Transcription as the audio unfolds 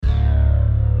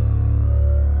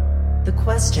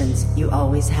Questions you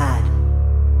always had.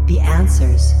 The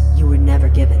answers you were never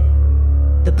given.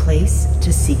 The place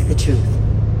to seek the truth.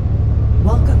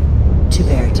 Welcome to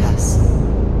Veritas.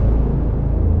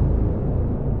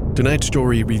 Tonight's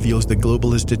story reveals the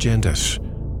globalist agendas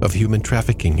of human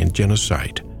trafficking and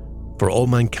genocide for all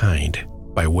mankind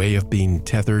by way of being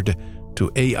tethered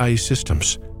to AI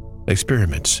systems,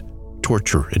 experiments,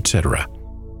 torture, etc.,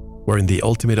 wherein the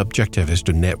ultimate objective is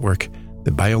to network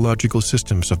the biological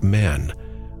systems of man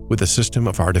with a system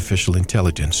of artificial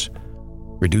intelligence,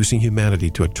 reducing humanity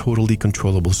to a totally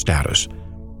controllable status.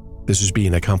 This is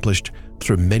being accomplished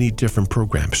through many different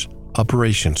programs,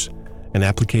 operations, and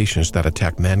applications that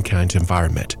attack mankind's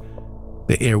environment,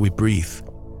 the air we breathe,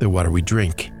 the water we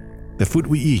drink, the food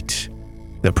we eat,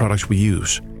 the products we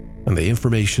use, and the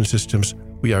information systems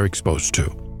we are exposed to.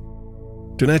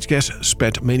 Tonight's guest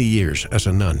spent many years as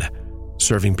a nun,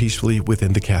 serving peacefully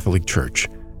within the Catholic Church.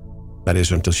 That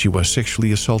is until she was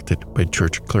sexually assaulted by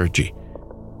church clergy.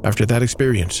 After that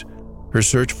experience, her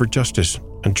search for justice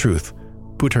and truth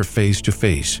put her face to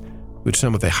face with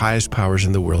some of the highest powers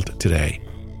in the world today,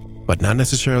 but not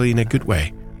necessarily in a good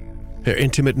way. Her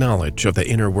intimate knowledge of the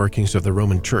inner workings of the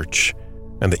Roman Church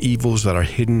and the evils that are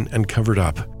hidden and covered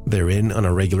up therein on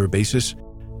a regular basis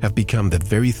have become the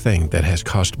very thing that has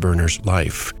caused Burnor's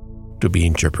life to be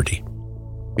in jeopardy.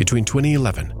 Between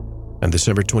 2011 and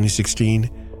December 2016,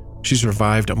 she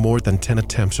survived more than 10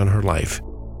 attempts on her life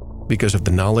because of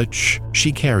the knowledge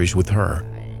she carries with her,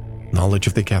 knowledge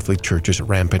of the Catholic Church's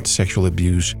rampant sexual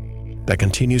abuse that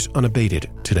continues unabated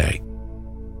today,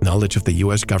 knowledge of the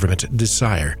U.S. government's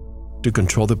desire to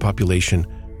control the population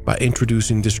by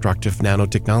introducing destructive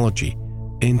nanotechnology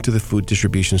into the food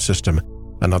distribution system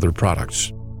and other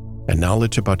products, and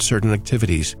knowledge about certain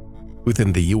activities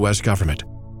within the U.S. government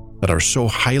that are so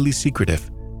highly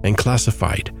secretive and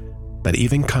classified that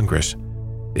even Congress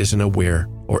isn't aware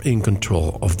or in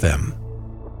control of them.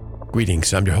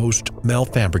 Greetings, I'm your host, Mel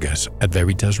Fabregas at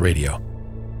Veritas Radio.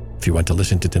 If you want to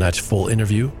listen to tonight's full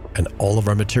interview and all of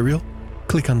our material,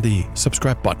 click on the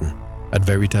subscribe button at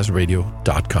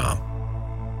veritasradio.com.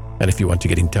 And if you want to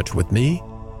get in touch with me,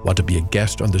 want to be a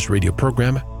guest on this radio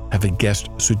program, have a guest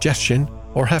suggestion,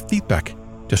 or have feedback,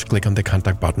 just click on the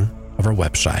contact button of our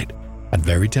website at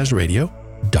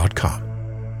veritasradio.com.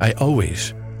 I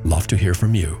always love to hear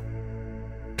from you.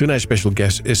 Tonight's special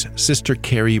guest is Sister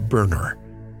Keri Burnor,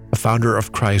 a founder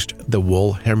of Christ the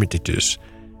Wall Hermitages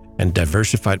and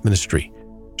Diversified Ministry.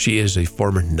 She is a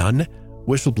former nun,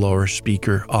 whistleblower,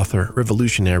 speaker, author,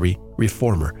 revolutionary,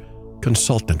 reformer,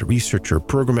 consultant, researcher,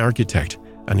 program architect,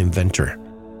 and inventor.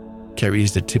 Keri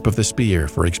is the tip of the spear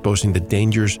for exposing the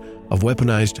dangers of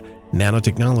weaponized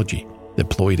nanotechnology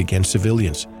deployed against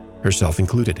civilians, herself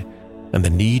included, and the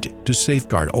need to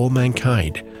safeguard all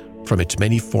mankind from its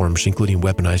many forms, including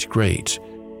weaponized grades.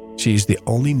 She is the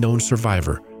only known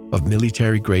survivor of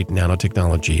military-grade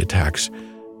nanotechnology attacks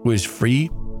who is free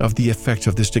of the effects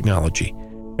of this technology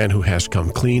and who has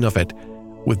come clean of it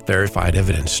with verified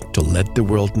evidence to let the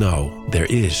world know there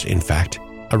is, in fact,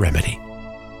 a remedy.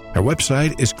 Her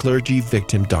website is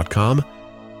clergyvictim.com,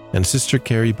 and Sister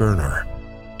Keri Burnor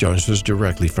joins us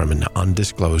directly from an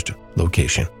undisclosed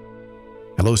location.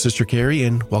 Hello, Sister Keri,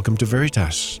 and welcome to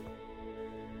Veritas.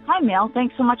 Hi, Mel.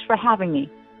 Thanks so much for having me.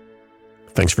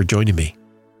 Thanks for joining me.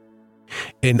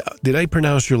 And did I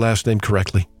pronounce your last name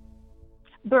correctly?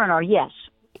 Burnor, yes.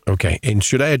 Okay, and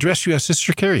should I address you as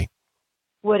Sister Keri?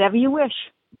 Whatever you wish.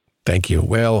 Thank you.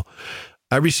 Well,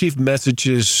 I received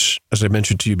messages, as I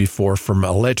mentioned to you before, from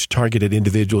alleged targeted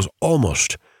individuals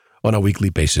almost on a weekly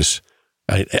basis.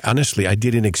 Honestly, I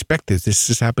didn't expect this. This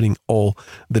is happening all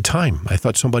the time. I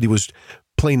thought somebody was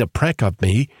playing a prank on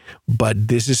me, but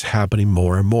this is happening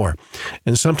more and more.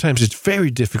 And sometimes it's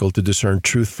very difficult to discern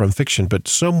truth from fiction, but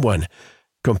someone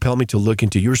compelled me to look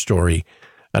into your story,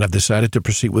 and I've decided to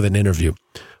proceed with an interview.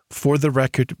 For the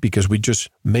record, because we just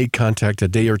made contact a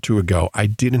day or two ago, I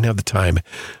didn't have the time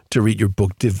to read your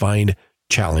book, Divine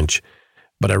Challenge,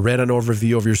 but I read an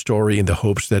overview of your story in the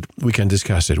hopes that we can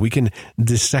discuss it. We can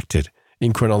dissect it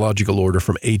in chronological order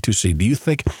from A to Z. Do you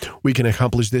think we can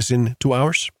accomplish this in 2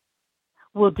 hours?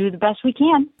 We'll do the best we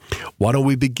can. Why don't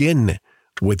we begin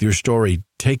with your story?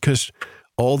 Take us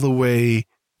all the way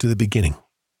to the beginning.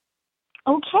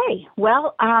 Okay.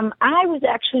 Well, I was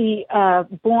actually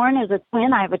born as a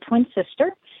twin. I have a twin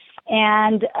sister,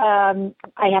 and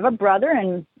I have a brother,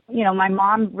 and, you know, my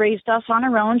mom raised us on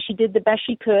her own. She did the best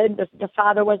she could. The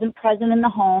father wasn't present in the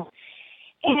home.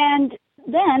 And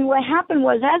then what happened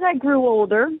was, as I grew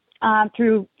older,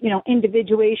 through, you know,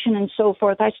 individuation and so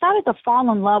forth, I started to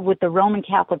fall in love with the Roman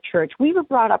Catholic Church. We were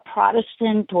brought up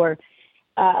Protestant or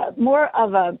more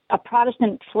of a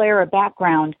Protestant flair of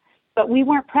background, but we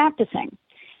weren't practicing.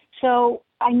 So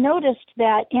I noticed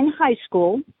that in high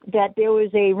school that there was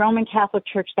a Roman Catholic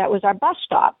church that was our bus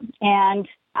stop, and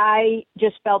I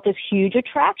just felt this huge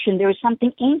attraction. There was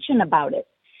something ancient about it.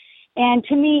 And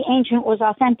to me, ancient was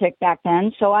authentic back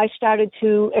then, so I started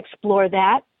to explore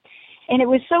that. And it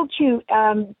was so cute.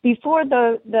 Before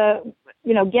the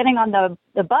getting on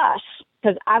the bus,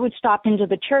 because I would stop into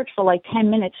the church for like 10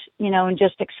 minutes, and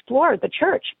just explore the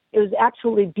church. It was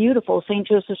absolutely beautiful, St.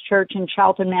 Joseph's Church in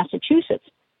Charlton, Massachusetts.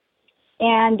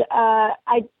 And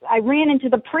I ran into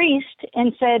the priest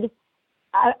and said,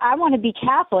 I want to be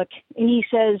Catholic. And he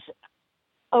says,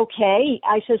 okay.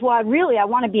 I says, well, I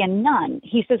want to be a nun.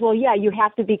 He says, well, yeah, you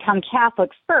have to become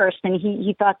Catholic first. And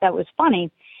he thought that was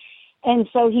funny. And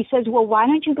so he says, well, why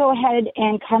don't you go ahead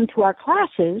and come to our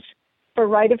classes for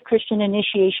Rite of Christian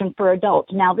Initiation for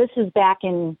adults. Now, this is back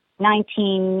in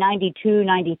 1992,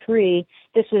 93.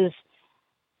 This is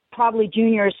probably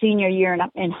junior or senior year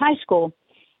in high school.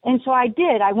 And so I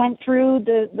did. I went through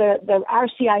our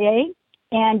C.I.A.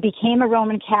 and became a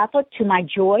Roman Catholic to my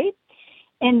joy.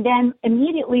 And then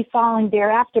immediately following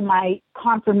thereafter my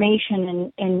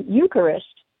confirmation in Eucharist,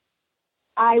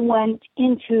 I went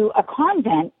into a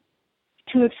convent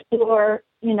to explore,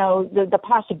 the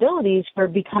possibilities for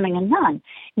becoming a nun.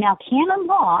 Now,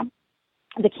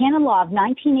 the canon law of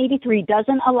 1983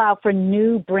 doesn't allow for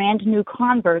brand new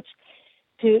converts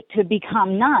to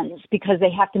become nuns, because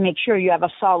they have to make sure you have a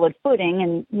solid footing,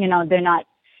 and, they're not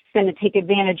going to take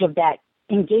advantage of that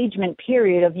engagement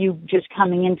period of you just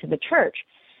coming into the church.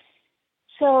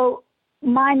 So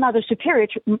my Mother Superior,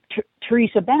 Mother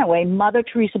Teresa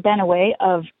Benaway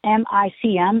of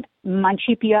MICM,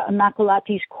 Mancipia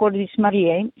Immaculatis Cordis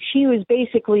Mariae, she was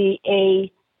basically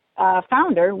a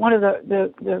founder, one of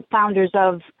the founders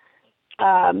of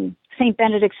St.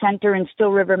 Benedict Center in Still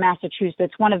River,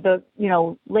 Massachusetts, one of the,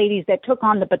 ladies that took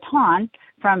on the baton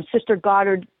from Sister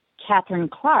Goddard Catherine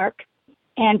Clark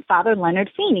and Father Leonard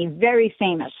Feeney, very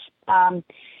famous.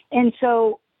 And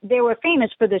so they were famous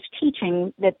for this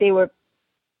teaching that they were,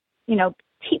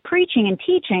 preaching and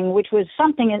teaching, which was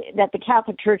something that the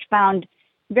Catholic Church found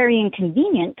very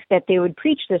inconvenient that they would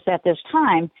preach this at this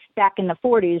time back in the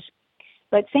 40s.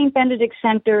 But St. Benedict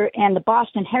Center and the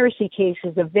Boston heresy case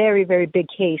is a very, very big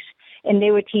case. And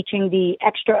they were teaching the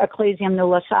extra ecclesiam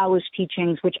nulla salus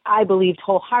teachings, which I believed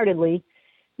wholeheartedly,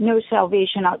 no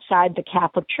salvation outside the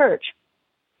Catholic Church.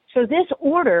 So this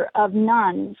order of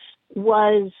nuns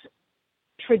was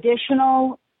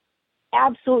traditional,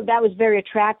 absolute. That was very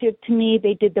attractive to me.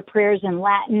 They did the prayers in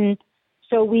Latin.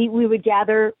 So we would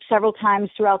gather several times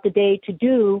throughout the day to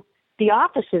do the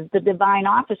offices, the divine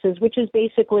offices, which is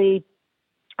basically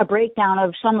a breakdown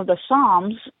of some of the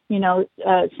Psalms,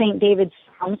 St. David's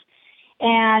Psalms.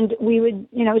 And we would,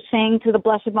 sing to the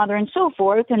Blessed Mother and so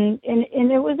forth. And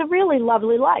it was a really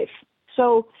lovely life.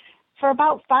 So for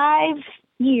about 5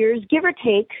 years, give or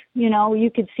take,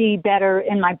 you could see better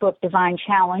in my book, Divine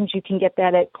Challenge. You can get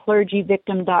that at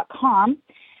clergyvictim.com.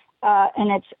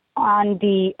 And it's on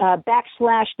the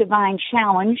 /Divine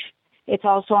Challenge. It's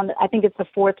also on, I think it's the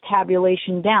 4th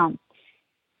tabulation down.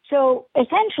 So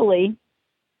essentially,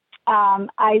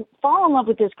 I fall in love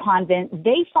with this convent.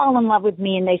 They fall in love with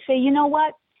me, and they say, you know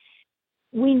what?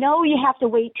 We know you have to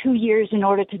wait 2 years in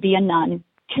order to be a nun,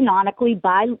 canonically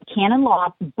by canon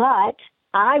law, but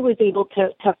I was able to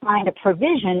find a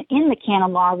provision in the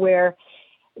canon law where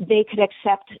they could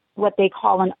accept what they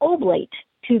call an oblate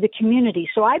to the community.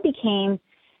 So I became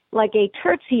like a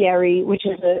tertiary, which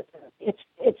is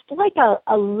it's like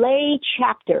a lay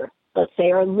chapter, let's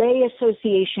say, or lay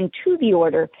association to the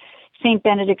order, St.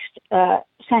 Benedict's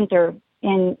Center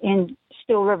in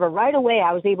Still River. Right away,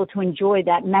 I was able to enjoy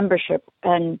that membership,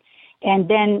 and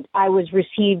then I was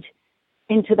received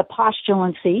into the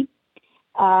postulancy.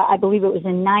 I believe it was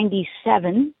in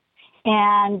 97,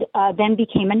 and then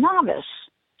became a novice.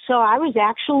 So I was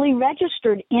actually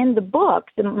registered in the book.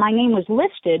 My name was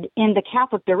listed in the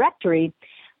Catholic directory,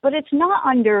 but it's not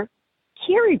under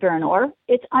Keri Burnor.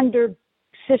 It's under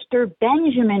Sister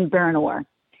Benjamin Burnor.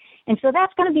 And so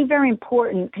that's going to be very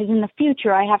important, because in the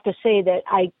future, I have to say that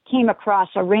I came across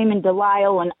a Raymond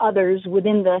Delisle and others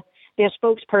within their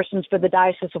spokespersons for the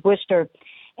Diocese of Worcester,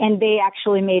 and they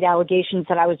actually made allegations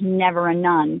that I was never a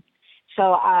nun. So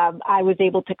I was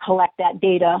able to collect that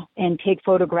data and take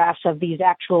photographs of these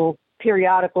actual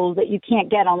periodicals that you can't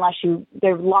get unless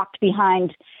they're locked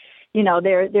behind,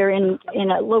 they're in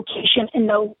a location in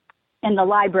the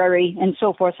library and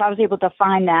so forth. So I was able to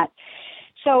find that.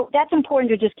 So that's important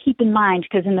to just keep in mind,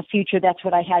 because in the future, that's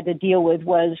what I had to deal with,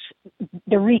 was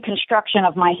the reconstruction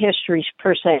of my history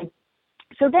per se.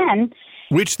 So then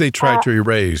Which they tried to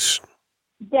erase.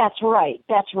 That's right.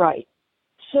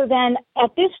 So then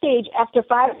at this stage, after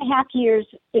 5.5 years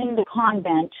in the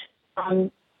convent,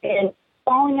 and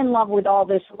falling in love with all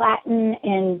this Latin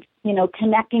and,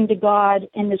 connecting to God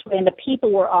in this way, and the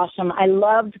people were awesome. I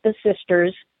loved the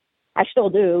sisters. I still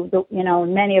do.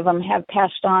 Many of them have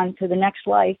passed on to the next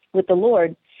life with the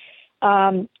Lord.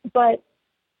 But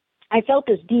I felt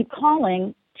this deep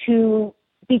calling to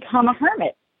become a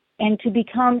hermit and to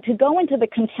go into the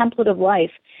contemplative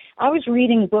life. I was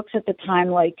reading books at the time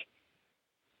like,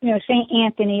 St.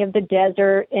 Anthony of the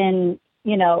Desert and,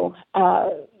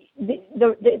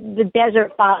 the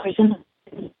Desert Fathers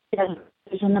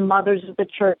and the Mothers of the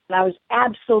Church. And I was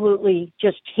absolutely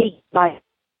just taken by it.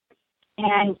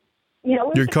 And,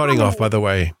 You're cutting off, by the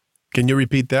way. Can you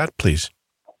repeat that, please?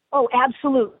 Oh,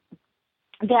 absolutely.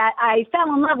 That I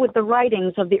fell in love with the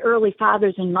writings of the early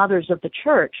fathers and mothers of the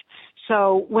church.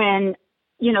 So when,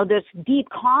 this deep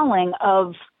calling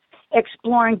of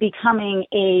exploring becoming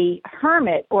a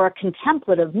hermit or a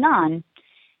contemplative nun,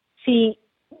 see,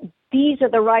 these are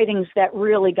the writings that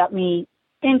really got me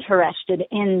interested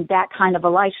in that kind of a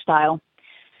lifestyle.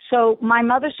 So my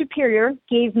Mother Superior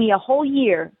gave me a whole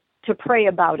year to pray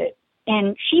about it.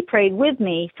 And she prayed with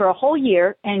me for a whole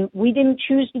year, and we didn't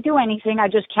choose to do anything. I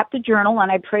just kept a journal,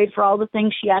 and I prayed for all the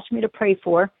things she asked me to pray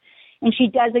for. And she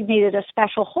designated a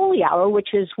special holy hour, which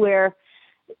is where,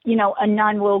 a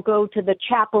nun will go to the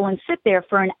chapel and sit there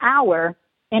for an hour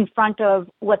in front of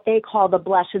what they call the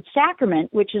Blessed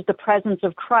Sacrament, which is the presence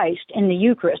of Christ in the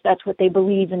Eucharist. That's what they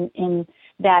believe in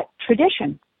that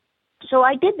tradition. So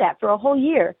I did that for a whole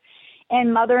year.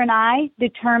 And Mother and I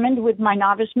determined with my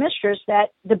novice mistress that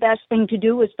the best thing to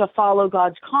do was to follow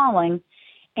God's calling.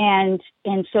 And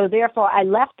so therefore I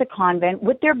left the convent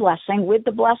with their blessing, with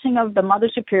the blessing of the Mother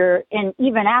Superior. And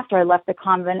even after I left the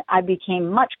convent, I became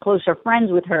much closer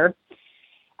friends with her.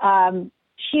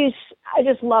 I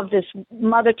just love this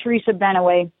Mother Teresa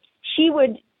Benaway. She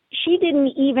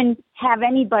didn't even have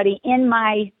anybody in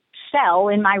my cell,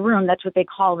 in my room, that's what they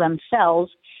call them, cells,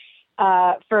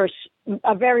 for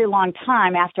a very long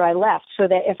time after I left, so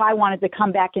that if I wanted to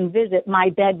come back and visit, my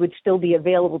bed would still be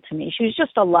available to me. She was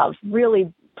just a love,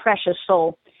 really precious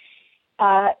soul.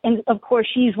 And of course,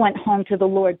 she's went home to the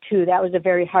Lord too. That was a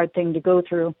very hard thing to go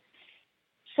through.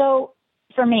 So,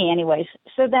 for me anyways.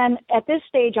 So then at this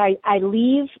stage, I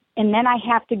leave, and then I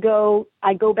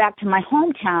go back to my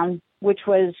hometown, which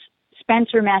was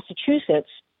Spencer, Massachusetts,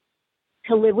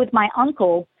 to live with my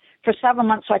uncle for several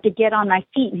months so I could get on my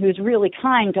feet. And he was really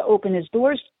kind to open his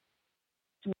doors.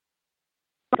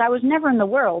 But I was never in the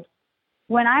world.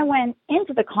 When I went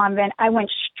into the convent, I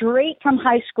went straight from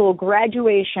high school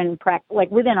graduation, like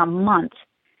within a month,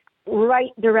 right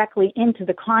directly into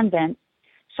the convent.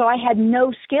 So I had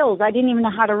no skills. I didn't even know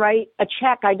how to write a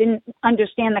check. I didn't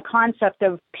understand the concept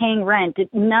of paying rent.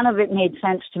 None of it made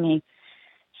sense to me.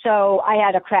 So I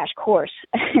had a crash course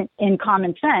in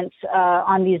common sense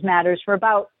on these matters for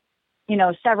about,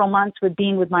 several months with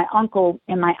being with my uncle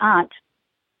and my aunt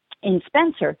in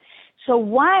Spencer. So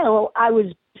while I was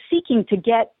seeking to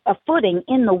get a footing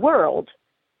in the world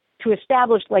to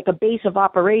establish like a base of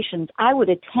operations, I would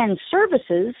attend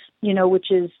services,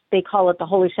 which is, they call it the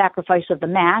Holy Sacrifice of the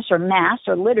Mass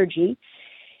or liturgy,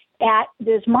 at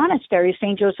this monastery,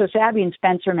 St. Joseph's Abbey in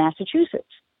Spencer, Massachusetts.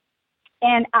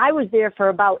 And I was there for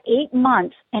about 8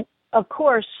 months. And of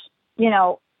course,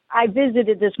 I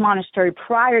visited this monastery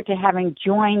prior to having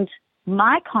joined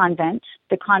my convent,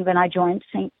 the convent I joined,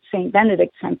 St.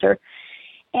 Benedict Center.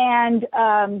 And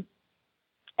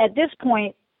at this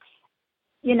point,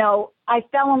 I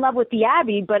fell in love with the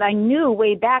Abbey, but I knew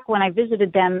way back when I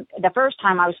visited them the first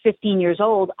time, I was 15 years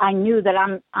old, I knew that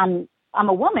I'm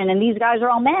a woman and these guys are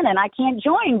all men and I can't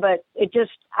join, but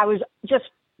I was just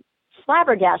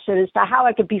flabbergasted as to how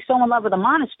I could be so in love with a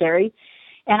monastery.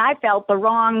 And I felt the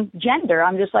wrong gender.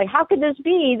 I'm just like, how could this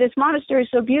be? This monastery is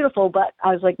so beautiful. But I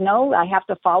was like, no, I have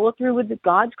to follow through with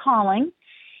God's calling.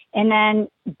 And then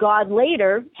God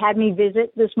later had me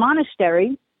visit this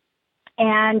monastery,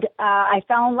 and I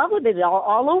fell in love with it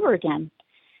all over again.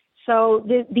 So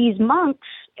these monks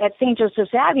at St.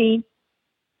 Joseph's Abbey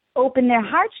opened their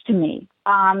hearts to me.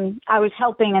 I was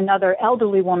helping another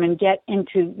elderly woman get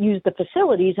use the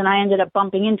facilities, and I ended up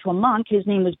bumping into a monk. His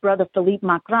name was Brother Philippe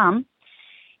Macram.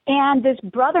 And this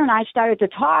brother and I started to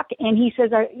talk, and he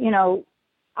says,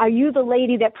 are you the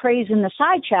lady that prays in the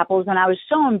side chapels? And I was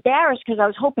so embarrassed because I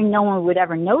was hoping no one would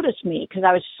ever notice me because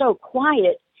I was so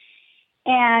quiet.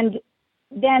 And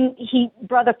then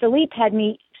Brother Philippe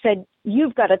said,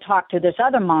 you've got to talk to this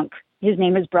other monk. His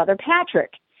name is Brother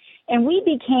Patrick. And we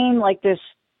became like this,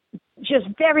 just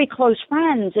very close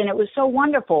friends, and it was so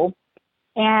wonderful.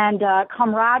 and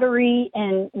camaraderie,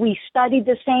 and we studied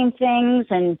the same things,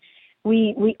 and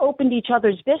we opened each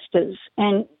other's vistas,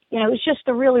 and it was just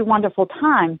a really wonderful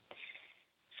time.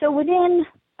 So within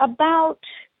about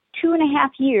 2.5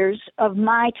 years of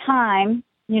my time,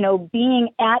 being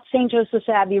at St. Joseph's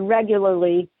Abbey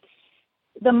regularly,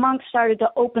 the monks started to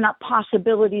open up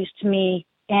possibilities to me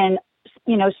and,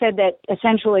 said that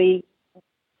essentially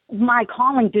my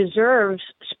calling deserves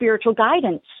spiritual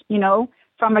guidance,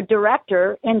 from a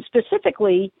director, and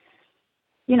specifically,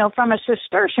 from a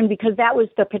Cistercian, because that was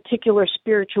the particular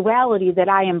spirituality that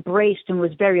I embraced and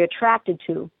was very attracted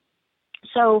to.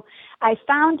 So I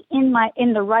found in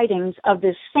the writings of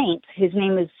this saint, his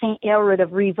name is Saint Aelred of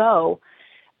Rievaulx,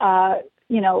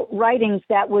 writings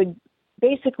that would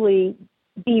basically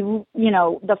be,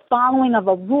 the following of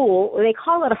a rule. They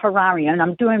call it a horarium, and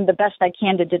I'm doing the best I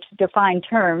can to define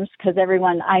terms, because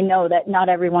I know that not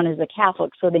everyone is a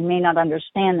Catholic, so they may not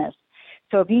understand this.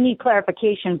 So if you need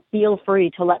clarification, feel free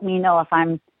to let me know if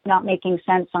I'm not making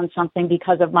sense on something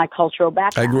because of my cultural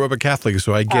background. I grew up a Catholic,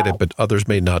 so I get it, but others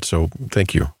may not, so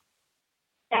thank you.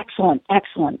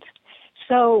 Excellent.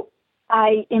 So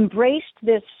I embraced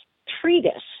this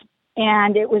treatise,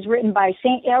 and it was written by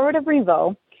St. Aelred of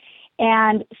Rievaulx,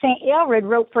 and St. Aelred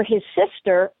wrote for his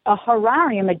sister a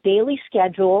horarium, a daily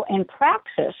schedule and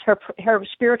praxis, her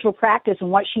spiritual practice and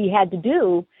what she had to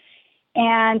do.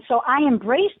 And so I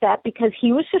embraced that because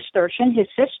he was Cistercian. His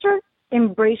sister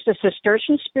embraced a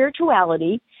Cistercian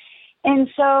spirituality. And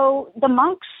so the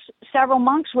monks, several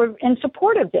monks, were in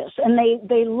support of this, and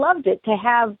they loved it to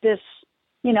have this,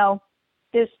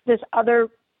 this other,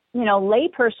 lay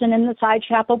person in the side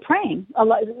chapel praying.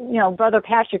 Brother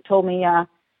Patrick told me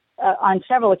on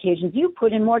several occasions, you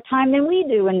put in more time than we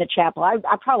do in the chapel. I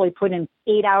probably put in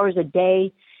 8 hours a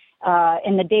day.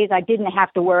 In the days I didn't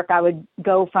have to work, I would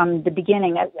go from the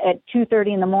beginning at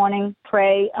 2:30 in the morning,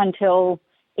 pray until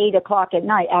 8 o'clock at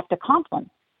night after Compline,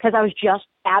 because I was just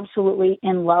absolutely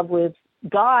in love with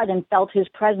God and felt his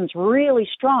presence really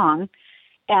strong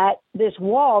at this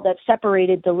wall that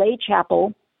separated the lay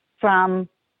chapel from,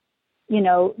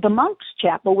 the monks'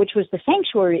 chapel, which was the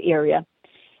sanctuary area.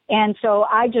 And so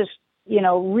I just,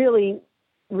 really,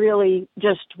 really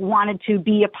just wanted to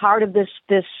be a part of this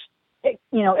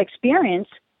experience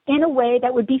in a way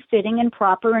that would be fitting and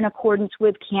proper in accordance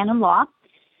with canon law.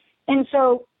 And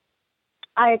so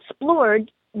I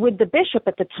explored with the bishop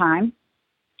at the time,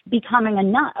 becoming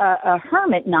a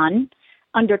hermit nun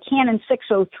under Canon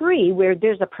 603, where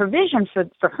there's a provision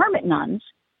for hermit nuns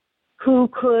who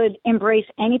could embrace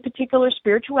any particular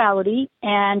spirituality,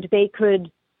 and they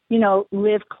could,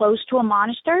 live close to a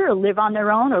monastery or live on their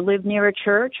own or live near a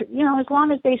church, as long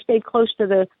as they stayed close to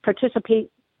the participating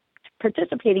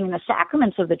in the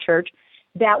sacraments of the church.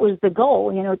 That was the goal,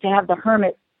 to have the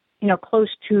hermit, close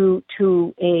to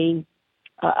a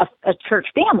church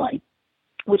family,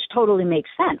 which totally makes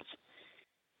sense.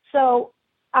 So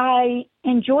I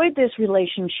enjoyed this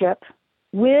relationship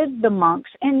with the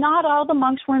monks, and not all the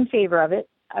monks were in favor of it.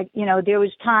 There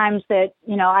was times that,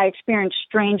 I experienced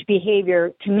strange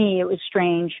behavior. To me, it was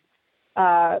strange.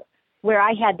 Where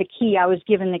I had the key, I was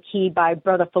given the key by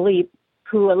Brother Philippe,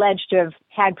 who alleged to have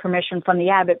had permission from the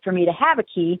abbot for me to have a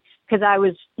key, because I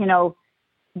was,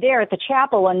 there at the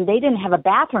chapel, and they didn't have a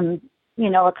bathroom,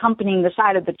 accompanying the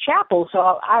side of the chapel.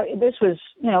 So this was,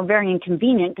 very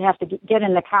inconvenient to have to get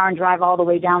in the car and drive all the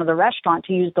way down to the restaurant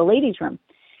to use the ladies' room.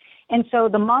 And so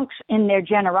the monks, in their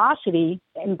generosity,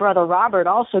 and Brother Robert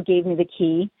also gave me the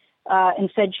key and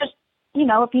said, just,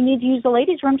 if you need to use the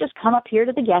ladies' room, just come up here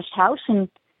to the guest house and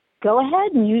go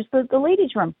ahead and use the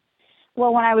ladies' room.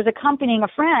 Well, when I was accompanying a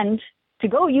friend to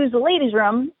go use the ladies'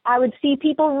 room, I would see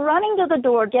people running to the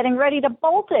door, getting ready to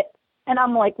bolt it. And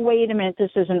I'm like, wait a minute,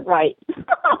 this isn't right.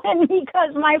 And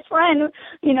because my friend,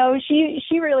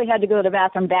 she really had to go to the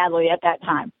bathroom badly at that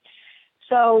time.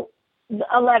 So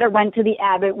a letter went to the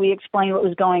abbot. We explained what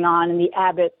was going on, and the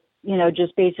abbot,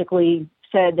 just basically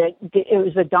said that it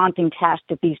was a daunting task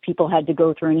that these people had to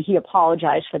go through, and he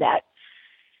apologized for that.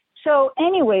 So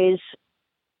anyways,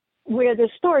 where the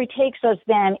story takes us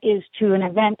then is to an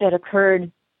event that occurred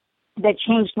that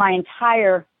changed my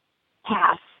entire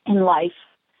path in life.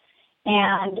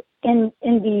 And in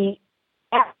the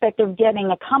aspect of getting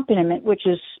accompaniment, which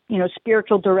is,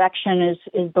 spiritual direction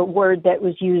is the word that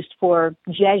was used for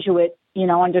Jesuit,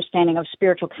 understanding of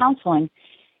spiritual counseling.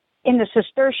 In the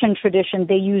Cistercian tradition,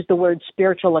 they use the word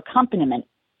spiritual accompaniment.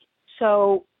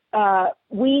 So I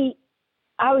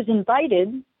was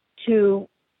invited to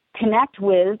connect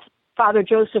with Father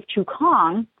Joseph Chu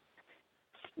Kong,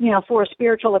 for a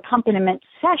spiritual accompaniment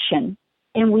session,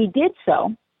 and we did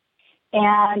so.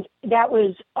 And that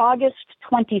was August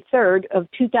 23rd of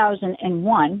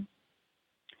 2001.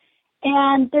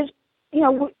 And there's,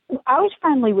 I was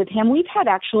friendly with him. We've had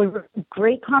actually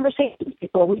great conversations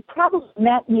before. We probably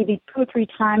met maybe 2 or 3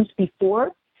 times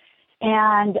before.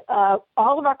 And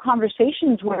all of our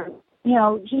conversations were,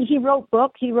 he wrote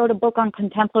books. He wrote a book on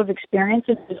contemplative experience.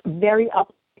 It's very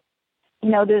up.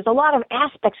 There's a lot of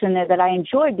aspects in there that I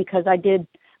enjoyed because I did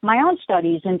my own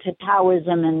studies into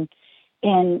Taoism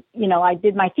and I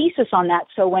did my thesis on that.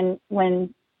 So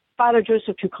when Father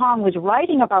Joseph Tukong was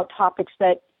writing about topics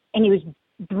and he was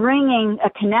bringing a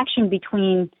connection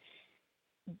between,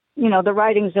 the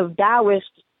writings of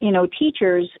Taoist,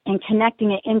 teachers and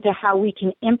connecting it into how we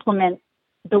can implement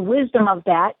the wisdom of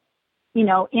that,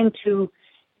 into,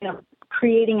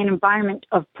 creating an environment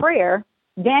of prayer,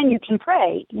 then you can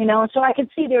pray, So I could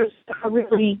see there's a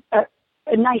really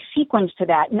a nice sequence to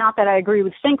that. Not that I agree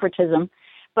with syncretism,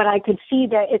 but I could see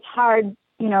that it's hard,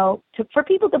 for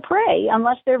people to pray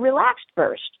unless they're relaxed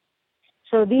first.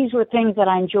 So these were things that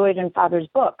I enjoyed in Father's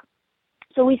book.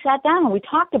 So we sat down and we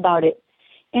talked about it.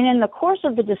 And in the course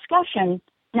of the discussion,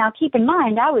 now keep in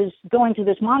mind, I was going to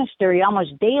this monastery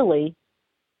almost daily,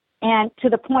 and to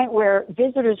the point where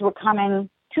visitors were coming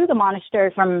to the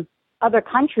monastery from other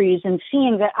countries and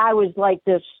seeing that I was like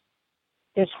this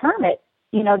hermit,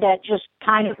 that just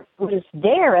kind of was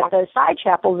there at the side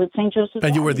chapels at St. Joseph's.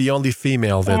 And you were the only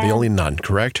female there, the only nun,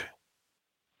 correct?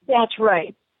 That's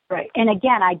right. Right. And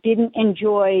again, I didn't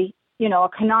enjoy, a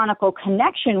canonical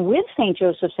connection with St.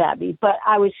 Joseph's Abbey, but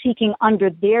I was seeking under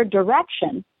their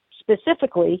direction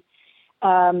specifically.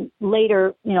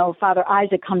 Later, Father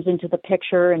Isaac comes into the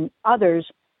picture and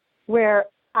others, where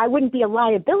I wouldn't be a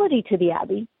liability to the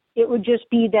Abbey. It would just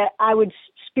be that I would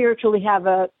spiritually have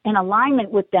an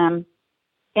alignment with them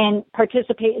and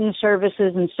participate in the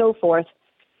services and so forth.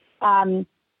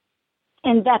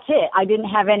 And that's it. I didn't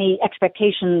have any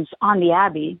expectations on the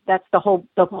Abbey. That's the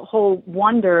whole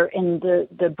wonder and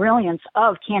the brilliance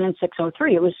of Canon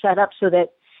 603. It was set up so that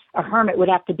a hermit would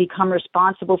have to become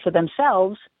responsible for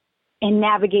themselves and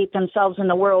navigate themselves in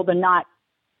the world and not,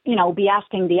 be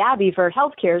asking the Abbey for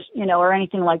health care, or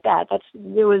anything like that.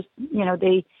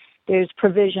 There's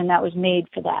provision that was made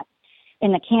for that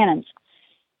in the canons.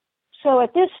 So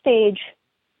at this stage,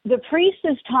 the priest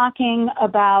is talking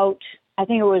about, I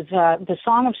think it was the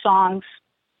Song of Songs,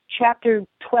 chapter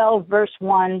 12, verse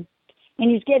 1,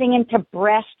 and he's getting into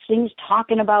breasts, and he's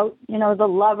talking about, the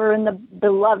lover and the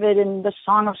beloved and the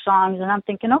Song of Songs, and I'm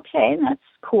thinking, okay, that's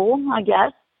cool, I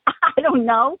guess. I don't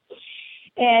know.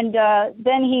 And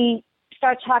then he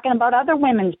starts talking about other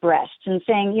women's breasts and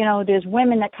saying, there's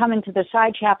women that come into the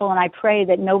side chapel, and I pray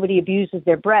that nobody abuses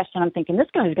their breasts, and I'm thinking, this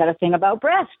guy's got a thing about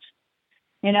breasts,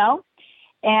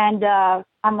 And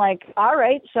I'm like, all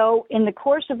right. So in the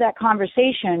course of that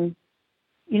conversation,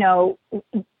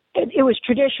 it was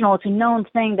traditional. It's a known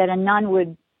thing that a nun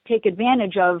would take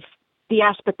advantage of the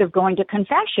aspect of going to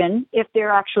confession if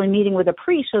they're actually meeting with a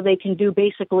priest, so they can do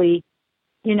basically,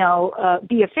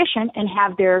 be efficient and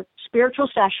have their spiritual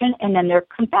session and then their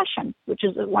confession, which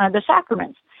is one of the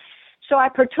sacraments. So I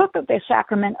partook of the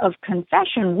sacrament of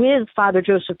confession with Father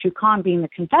Joseph Tukong being the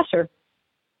confessor.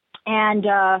 And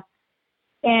I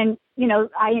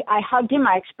hugged him.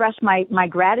 I expressed my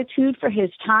gratitude for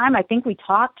his time. I think we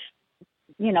talked,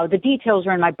 the details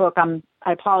are in my book.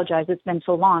 I apologize. It's been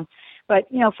so long. But,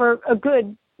 for a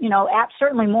good,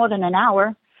 certainly more than an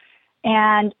hour.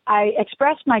 And I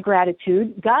expressed my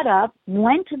gratitude, got up,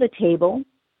 went to the table,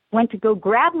 went to go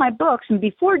grab my books. And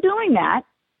before doing that,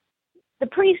 the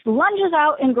priest lunges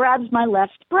out and grabs my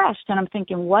left breast. And I'm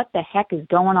thinking, what the heck is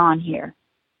going on here?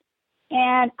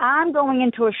 And I'm going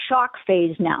into a shock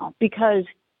phase now because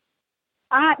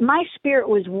my spirit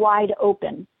was wide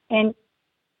open. And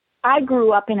I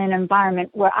grew up in an environment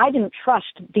where I didn't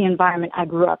trust the environment I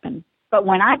grew up in. But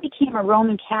when I became a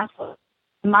Roman Catholic,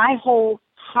 my whole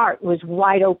heart was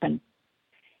wide open.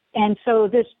 And so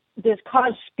this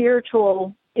caused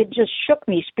it just shook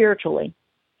me spiritually.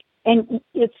 And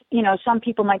it's, some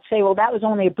people might say, well, that was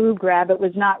only a boob grab. It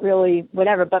was not really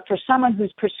whatever. But for someone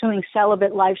who's pursuing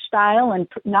celibate lifestyle and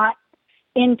not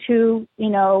into,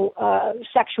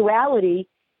 sexuality,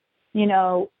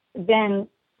 then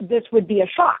this would be a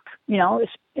shock,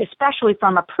 especially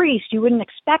from a priest. You wouldn't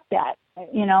expect that,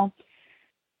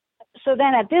 So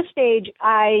then at this stage,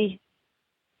 I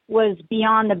was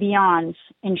beyond the beyonds.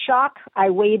 In shock, I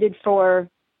waited for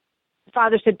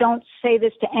Father said, don't say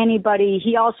this to anybody.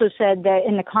 He also said that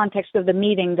in the context of the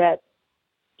meeting that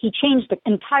he changed the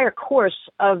entire course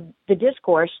of the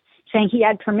discourse, saying he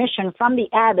had permission from the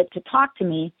abbot to talk to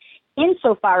me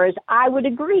insofar as I would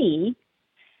agree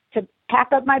to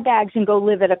pack up my bags and go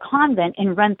live at a convent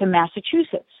in Rentham,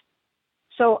 Massachusetts.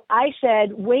 So I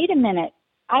said, wait a minute,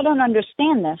 I don't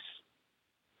understand this.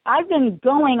 I've been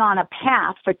going on a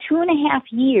path for 2.5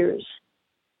 years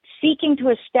seeking to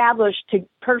establish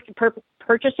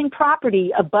purchasing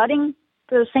property abutting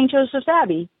the St. Joseph's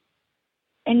Abbey.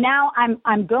 And now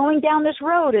I'm going down this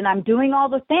road and I'm doing all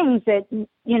the things that,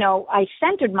 I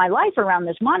centered my life around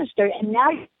this monastery. And now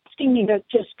you're asking me to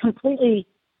just completely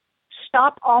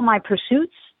stop all my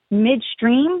pursuits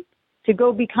midstream to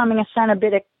go becoming a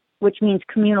cenobitic, which means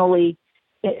communal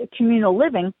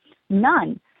living.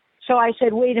 None. So I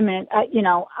said, wait a minute,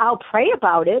 I'll pray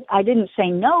about it. I didn't say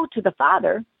no to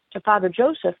Father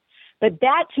Joseph, but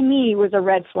that to me was a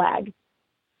red flag.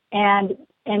 And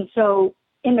so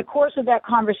in the course of that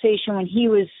conversation, when he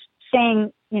was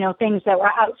saying, things that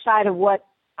were outside of what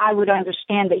I would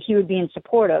understand that he would be in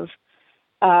support of,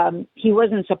 he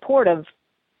wasn't supportive.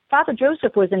 Father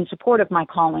Joseph was in support of my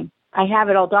calling. I have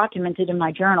it all documented in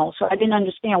my journal, so I didn't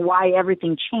understand why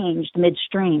everything changed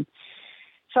midstream.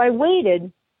 So I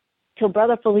waited till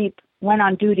Brother Philippe went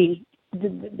on duty.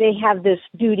 They have this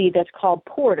duty that's called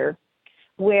porter,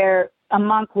 where a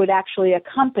monk would actually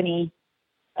accompany,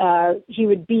 he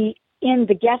would be in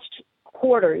the guest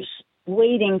quarters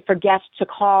waiting for guests to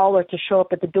call or to show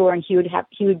up at the door, and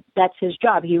that's his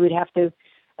job. He would have to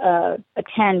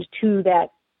attend to that,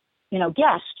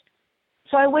 guest.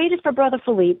 So I waited for Brother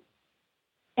Philippe,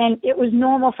 and it was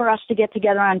normal for us to get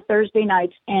together on Thursday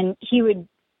nights, and we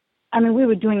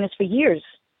were doing this for years,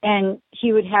 and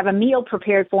he would have a meal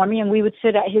prepared for me, and we would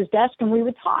sit at his desk and we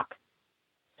would talk.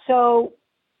 So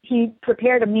he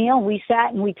prepared a meal, we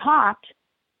sat and we talked,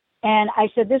 and I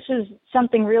said, this is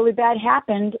something really bad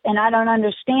happened, and I don't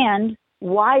understand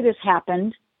why this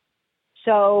happened.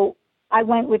 So I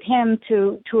went with him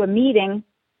to a meeting,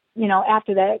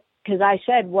 after that, because I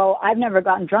said, well, I've never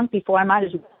gotten drunk before, I might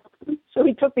as well. So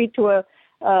he took me to an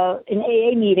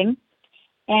AA meeting,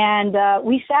 and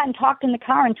we sat and talked in the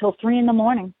car until 3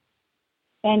 a.m.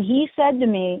 And he said to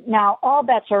me, now all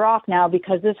bets are off now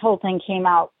because this whole thing came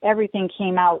out, everything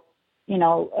came out,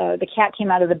 the cat came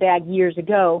out of the bag years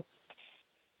ago.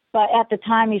 But at the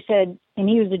time he said, and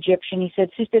he was Egyptian, he said,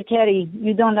 Sister Keri,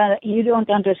 you don't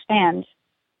understand.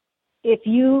 If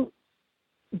you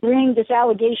bring this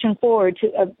allegation forward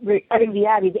regarding the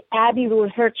Abbey will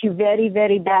hurt you very,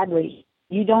 very badly.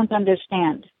 You don't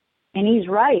understand. And he's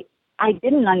right. I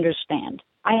didn't understand.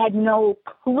 I had no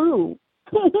clue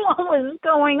what was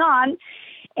going on.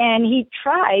 And he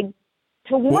tried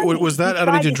to warn me. Was that, I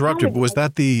don't mean to interrupt you, but was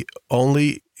that the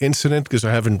only incident? Because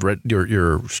I haven't read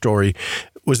your story.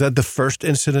 Was that the first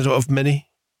incident of many?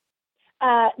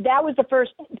 That was the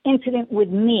first incident with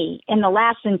me, and the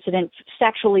last incident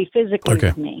sexually, physically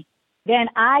with me. Then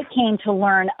I came to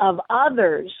learn of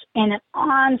others and an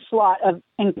onslaught of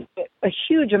a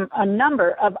huge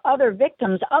number of other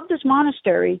victims of this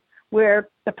monastery where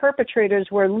the perpetrators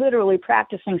were literally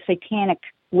practicing satanic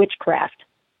witchcraft.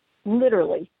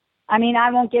 Literally. I mean,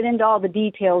 I won't get into all the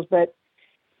details, but,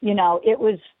 it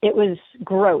was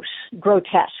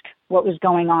grotesque what was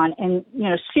going on. And,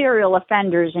 serial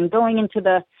offenders and going into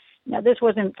this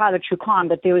wasn't Father Trucon,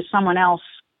 but there was someone else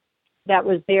that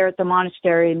was there at the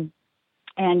monastery,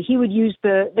 and he would use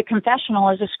the confessional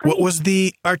as a screen. Was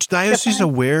the Archdiocese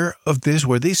aware of this?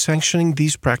 Were they sanctioning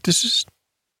these practices?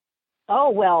 Oh,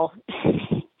 well,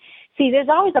 see, there's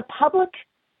always a public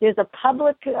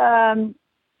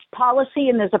policy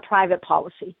and there's a private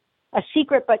policy, a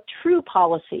secret but true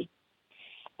policy.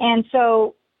 And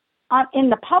so in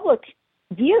the public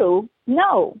view,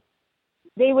 no,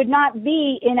 they would not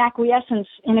be in acquiescence,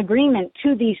 in agreement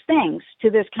to these things, to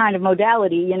this kind of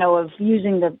modality, of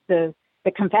using the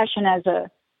confession as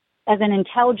an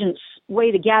intelligence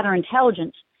way to gather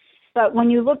intelligence. But when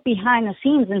you look behind the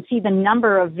scenes and see the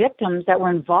number of victims that were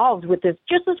involved with this,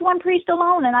 just this one priest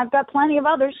alone, and I've got plenty of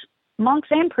others, monks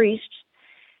and priests,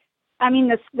 I mean,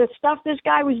 the stuff this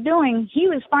guy was doing, he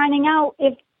was finding out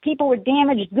if people were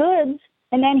damaged goods,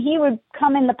 and then he would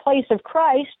come in the place of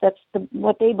Christ, that's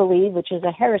what they believe, which is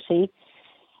a heresy,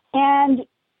 and,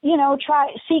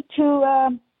 seek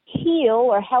to heal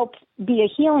or help be a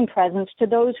healing presence to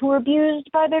those who were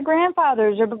abused by their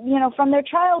grandfathers or, from their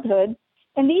childhood.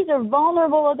 And these are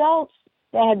vulnerable adults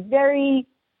that had very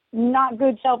not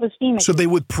good self-esteem. So they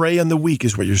would prey on the weak,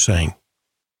 is what you're saying?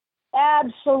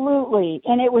 Absolutely.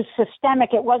 And it was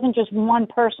systemic. It wasn't just one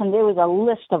person. There was a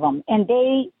list of them. And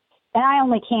I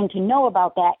only came to know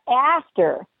about that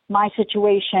after my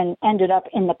situation ended up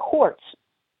in the courts.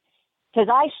 Because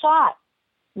I sought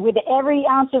with every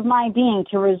ounce of my being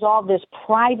to resolve this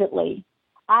privately.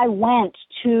 I went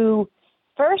to,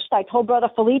 first I told Brother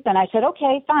Philippe, and I said,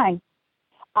 okay, fine.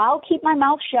 I'll keep my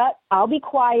mouth shut. I'll be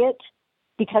quiet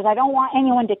because I don't want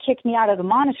anyone to kick me out of the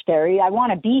monastery. I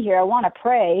want to be here. I want to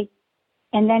pray.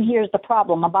 And then here's the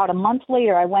problem. About a month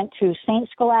later, I went to St.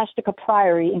 Scholastica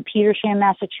Priory in Petersham,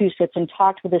 Massachusetts, and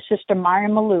talked with a Sister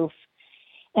Miriam Malouf.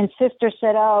 And Sister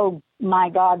said, oh, my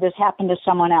God, this happened to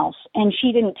someone else. And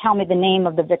she didn't tell me the name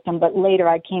of the victim, but later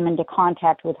I came into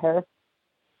contact with her.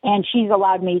 And she's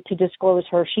allowed me to disclose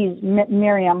her. She's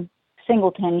Miriam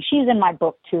Singleton. She's in my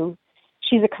book, too.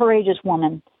 She's a courageous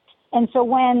woman. And so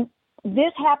when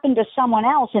this happened to someone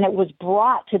else and it was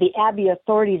brought to the Abbey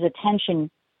authorities' attention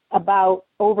about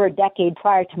over a decade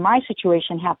prior to my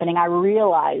situation happening, I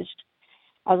realized,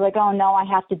 I was like, oh, no, I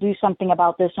have to do something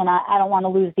about this, and I don't want to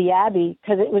lose the Abbey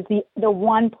because it was the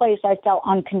one place I felt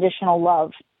unconditional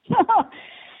love.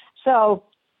 So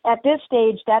at this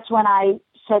stage, that's when I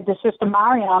said to Sister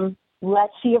Miriam,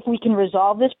 let's see if we can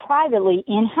resolve this privately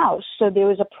in-house. So there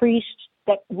was a priest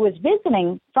that was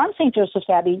visiting from St. Joseph's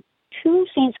Abbey to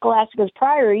St. Scholastica's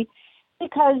Priory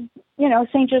because,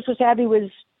 St. Joseph's Abbey was,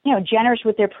 generous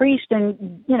with their priest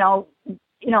and,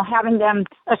 having them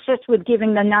assist with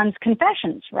giving the nuns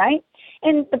confessions, right?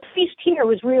 And the priest here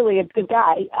was really a good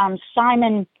guy.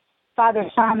 Father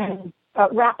Simon,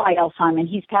 Raphael Simon,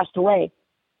 he's passed away.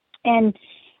 And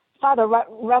Father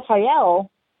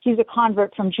Raphael, he's a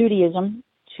convert from Judaism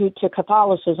to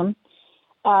Catholicism.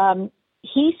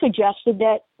 He suggested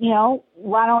that,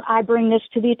 why don't I bring this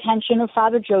to the attention of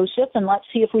Father Joseph and let's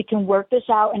see if we can work this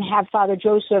out and have Father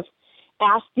Joseph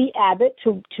ask the abbot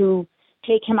to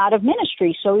take him out of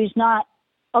ministry so he's not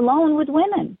alone with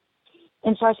women.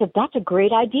 And so I said, that's a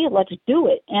great idea. Let's do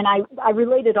it. And I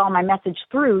related all my message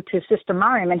through to Sister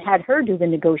Miriam and had her do the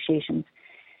negotiations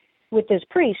with this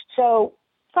priest. So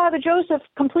Father Joseph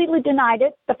completely denied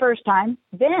it the first time.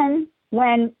 Then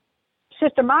when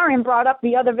Sister Miriam brought up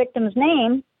the other victim's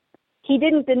name, he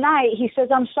didn't deny it. He says,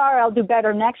 I'm sorry, I'll do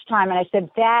better next time. And I said,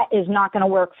 that is not going to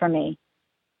work for me.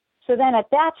 So then at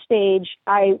that stage,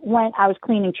 I was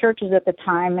cleaning churches at the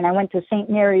time, and I went to St.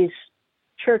 Mary's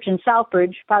Church in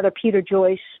Southbridge. Father Peter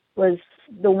Joyce was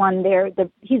the one there.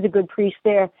 He's a good priest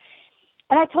there.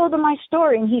 And I told him my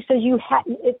story, and he says,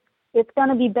 it's going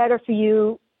to be better for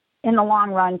you in the long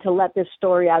run to let this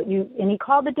story out. And he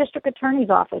called the district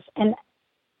attorney's office. And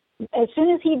as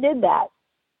soon as he did that,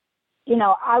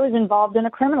 I was involved in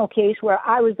a criminal case where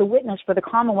I was the witness for the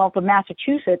Commonwealth of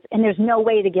Massachusetts, and there's no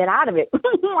way to get out of it.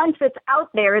 Once it's out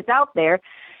there, it's out there.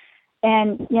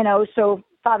 And, so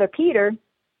Father Peter,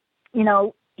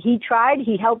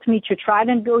 he helped me to try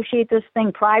to negotiate this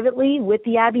thing privately with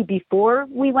the Abbey before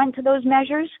we went to those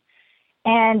measures.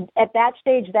 And at that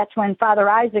stage, that's when Father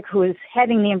Isaac, who is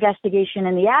heading the investigation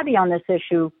in the Abbey on this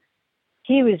issue,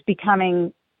 he was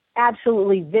becoming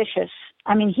absolutely vicious.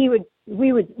 I mean,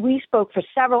 we spoke for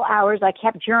several hours. I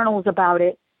kept journals about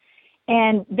it.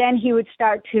 And then he would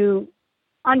start to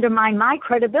undermine my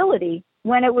credibility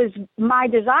when it was my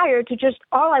desire to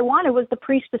all I wanted was the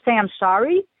priest to say, I'm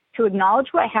sorry, to acknowledge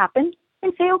what happened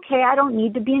and say, okay, I don't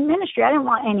need to be in ministry. I didn't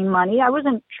want any money. I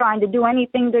wasn't trying to do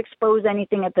anything to expose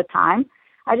anything at the time.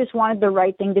 I just wanted the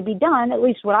right thing to be done, at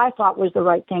least what I thought was the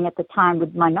right thing at the time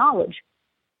with my knowledge.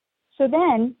 So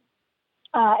then,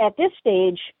 at this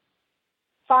stage,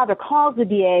 Father calls the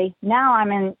DA. Now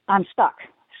I'm stuck.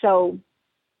 So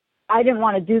I didn't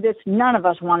want to do this. None of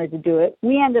us wanted to do it.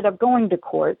 We ended up going to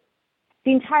court.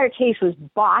 The entire case was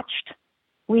botched.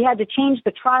 We had to change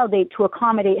the trial date to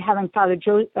accommodate having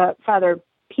Father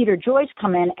Peter Joyce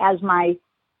come in as my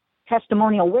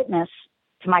testimonial witness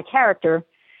to my character,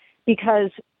 because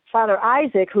Father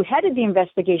Isaac, who headed the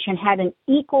investigation, had an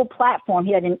equal platform.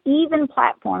 He had an even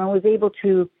platform and was able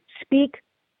to speak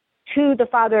to the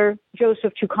Father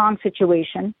Joseph Chukong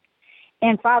situation.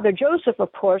 And Father Joseph,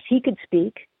 of course, he could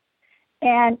speak.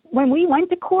 And when we went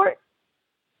to court,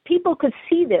 people could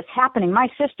see this happening. My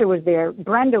sister was there.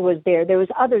 Brenda was there. There was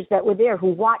others that were there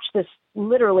who watched this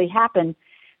literally happen.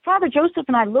 Father Joseph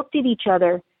and I looked at each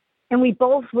other, and we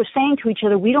both were saying to each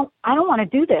other, I don't want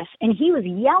to do this. And he was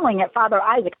yelling at Father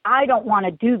Isaac, I don't want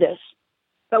to do this.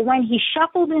 But when he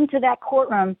shuffled into that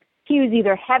courtroom, he was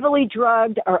either heavily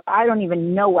drugged or I don't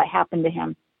even know what happened to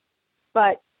him.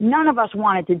 But none of us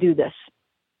wanted to do this.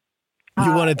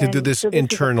 You wanted to do this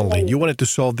internally. You wanted to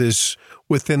solve this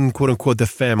within, quote unquote, the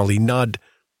family, not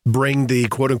bring the,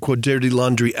 quote unquote, dirty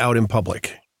laundry out in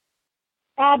public.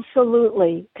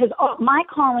 Absolutely. Because my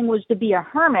calling was to be a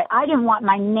hermit. I didn't want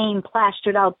my name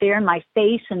plastered out there in my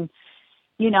face. And,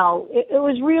 it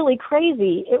was really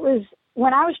crazy. It was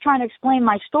when I was trying to explain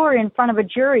my story in front of a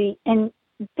jury, and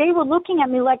they were looking at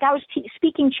me like I was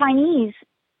speaking Chinese.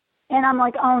 And I'm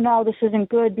like, oh, no, this isn't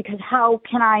good, because how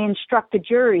can I instruct a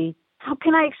jury? How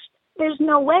can I there's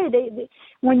no way.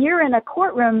 When you're in a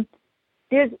courtroom,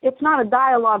 it's not a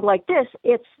dialogue like this.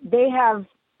 They have,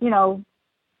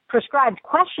 prescribed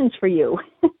questions for you.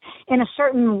 In a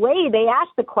certain way, they ask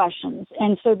the questions.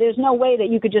 And so there's no way that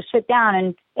you could just sit down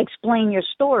and explain your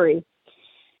story.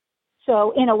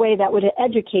 So in a way that would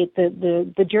educate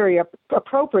the jury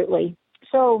appropriately.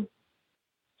 So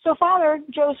Father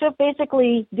Joseph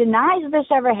basically denies this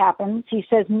ever happened. He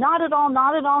says, not at all,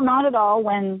 not at all, not at all,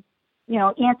 when,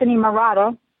 Anthony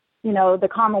Murata, the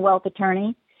Commonwealth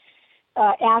attorney,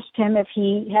 asked him if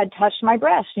he had touched my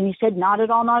breast. And he said, not at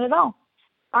all, not at all.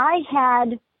 I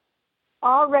had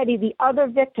already, the other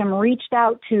victim reached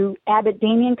out to Abbot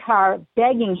Damien Carr,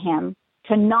 begging him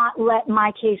to not let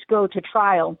my case go to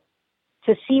trial,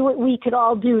 to see what we could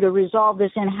all do to resolve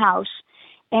this in-house.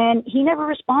 And he never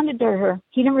responded to her.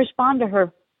 He didn't respond to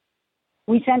her.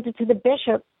 We sent it to the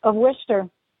Bishop of Worcester,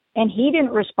 and he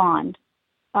didn't respond.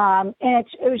 And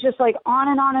it was just like on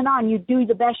and on and on. You do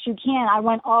the best you can. I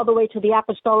went all the way to the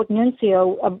Apostolic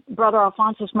Nuncio, Brother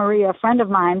Alphonsus Maria, a friend of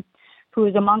mine, who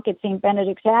is a monk at St.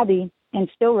 Benedict's Abbey in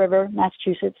Still River,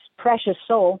 Massachusetts, precious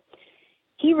soul.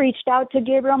 He reached out to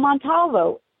Gabriel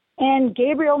Montalvo, and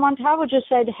Gabriel Montalvo just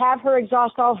said, have her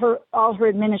exhaust all her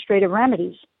administrative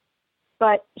remedies.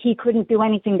 But he couldn't do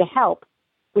anything to help,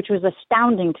 which was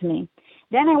astounding to me.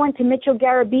 Then I went to Mitchell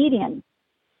Garabedian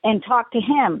and talked to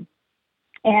him.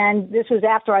 And this was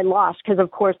after I lost, because,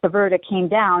 of course, the verdict came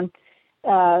down,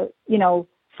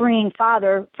 freeing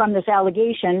Father from this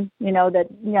allegation,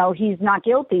 that, he's not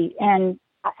guilty. And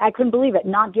I couldn't believe it,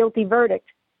 not guilty verdict.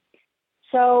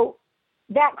 So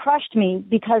that crushed me,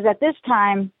 because at this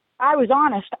time, I was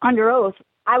honest under oath.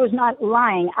 I was not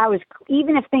lying.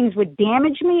 Even if things would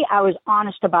damage me, I was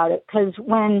honest about it. Because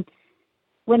when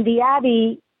the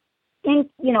Abbey,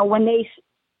 when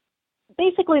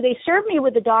they served me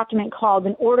with a document called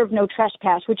an order of no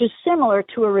trespass, which is similar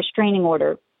to a restraining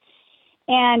order.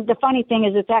 And the funny thing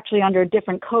is, it's actually under a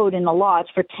different code in the law. It's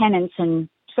for tenants and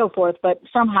so forth. But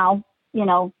somehow,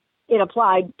 it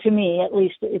applied to me, at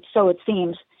least so it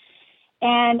seems.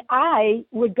 And I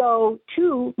would go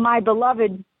to my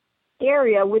beloved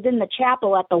area within the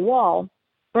chapel at the wall,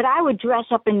 but I would dress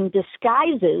up in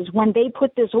disguises when they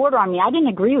put this order on me. I didn't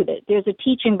agree with it. There's a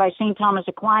teaching by St. Thomas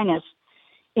Aquinas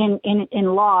in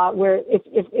law where if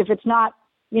it's not,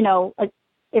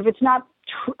 if it's not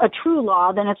a true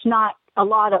law, then it's not a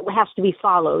law that has to be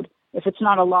followed, if it's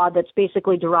not a law that's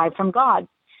basically derived from God.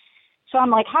 So I'm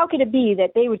like, how could it be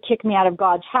that they would kick me out of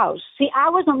God's house? See, I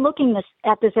wasn't looking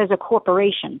at this as a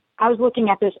corporation. I was looking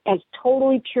at this as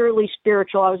totally, purely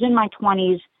spiritual. I was in my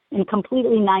 20s and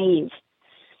completely naive.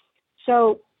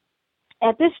 So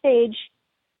at this stage,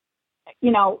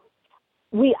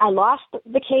 I lost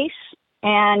the case,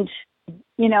 and,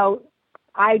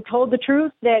 I told the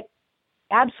truth that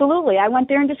absolutely, I went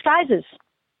there in disguises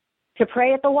to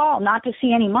pray at the wall, not to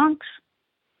see any monks.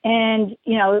 And,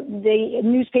 the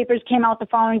newspapers came out the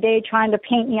following day trying to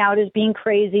paint me out as being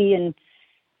crazy. And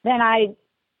then I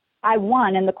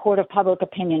won in the court of public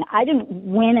opinion. I didn't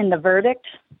win in the verdict,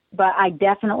 but I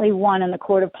definitely won in the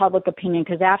court of public opinion,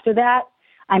 because after that,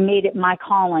 I made it my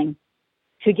calling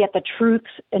to get the truth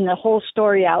and the whole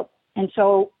story out. And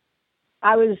so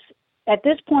at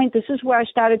this point, this is where I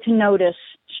started to notice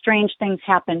strange things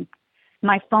happen.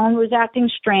 My phone was acting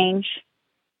strange.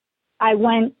 I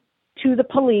went to the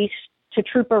police, to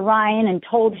Trooper Ryan, and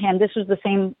told him, this was the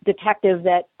same detective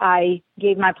that I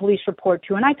gave my police report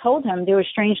to, and I told him there were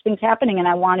strange things happening and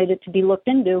I wanted it to be looked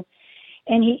into,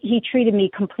 and he treated me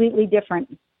completely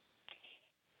different.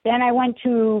 Then I went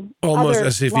to almost other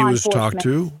as if he was talked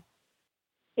to?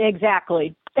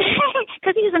 Exactly.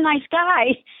 Because he's a nice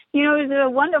guy. He's a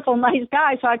wonderful, nice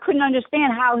guy, so I couldn't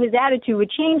understand how his attitude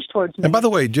would change towards me. And by the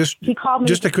way, he called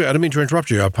me. I don't mean to interrupt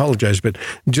you. I apologize, but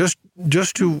just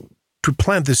to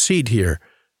plant the seed here,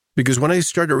 because when I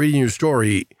started reading your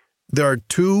story, there are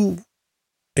two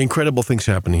incredible things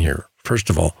happening here. First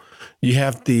of all, you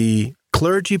have the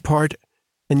clergy part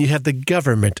and you have the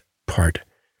government part.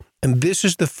 And this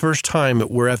is the first time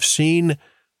where I've seen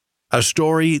a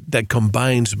story that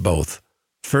combines both.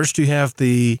 First, you have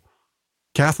the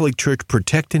Catholic Church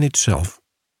protecting itself,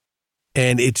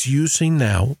 and it's using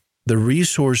now the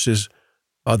resources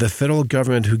of the federal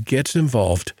government who gets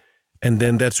involved, and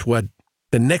then that's what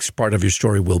the next part of your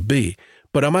story will be.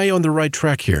 But am I on the right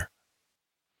track here?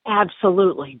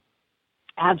 Absolutely.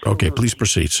 Okay, please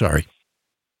proceed. Sorry.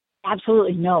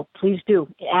 Absolutely. No, please do.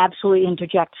 Absolutely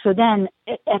interject. So then,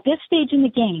 at this stage in the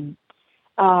game,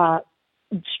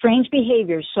 strange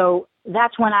behaviors. So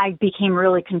that's when I became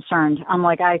really concerned. I'm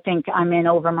like, I think I'm in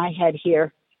over my head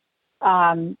here.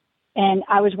 And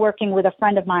I was working with a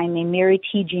friend of mine named Mary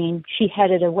T. Jean. She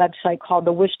headed a website called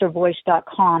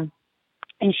theworcestervoice.com.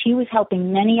 And she was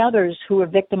helping many others who were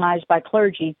victimized by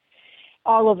clergy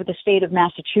all over the state of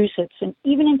Massachusetts and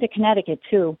even into Connecticut,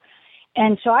 too.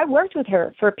 And so I worked with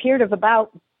her for a period of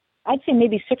about, I'd say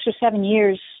maybe 6 or 7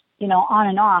 years, on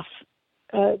and off,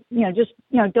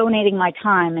 donating my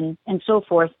time and so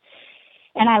forth.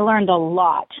 And I learned a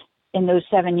lot in those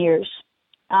 7 years.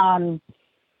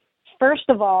 First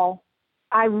of all,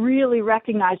 I really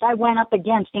recognized I went up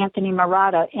against Anthony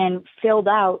Marotta and filled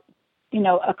out,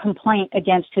 a complaint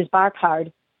against his bar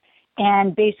card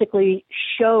and basically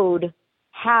showed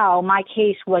how my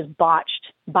case was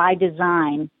botched by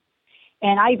design.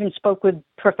 And I even spoke with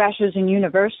professors in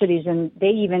universities, and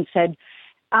they even said,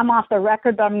 I'm off the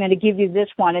record, but I'm going to give you this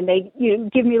one. And they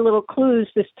give me little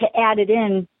clues just to add it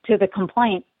in to the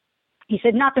complaint. He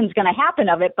said, nothing's going to happen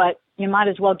of it, but you might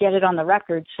as well get it on the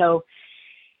record. So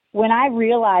when I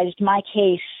realized my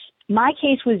case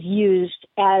was used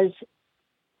as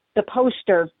the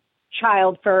poster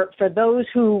child for those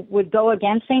who would go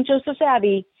against St. Joseph's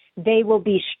Abbey. They will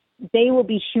be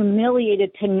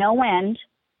humiliated to no end.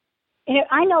 And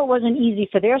I know it wasn't easy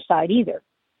for their side either.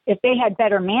 If they had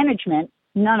better management,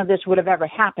 none of this would have ever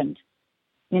happened,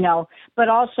 But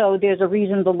also there's a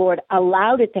reason the Lord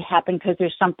allowed it to happen, because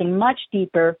there's something much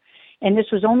deeper. And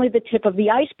this was only the tip of the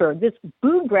iceberg. This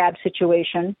boob grab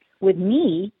situation with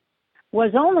me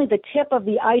was only the tip of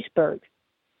the iceberg.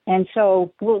 And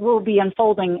so we'll be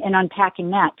unfolding and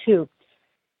unpacking that too.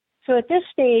 So at this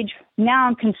stage, now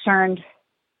I'm concerned.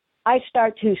 I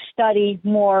start to study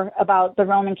more about the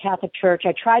Roman Catholic Church.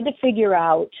 I tried to figure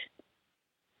out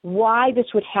why this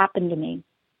would happen to me,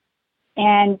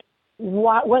 and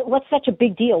what's such a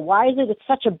big deal? Why is it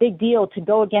such a big deal to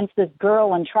go against this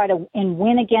girl and try to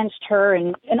win against her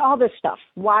and all this stuff?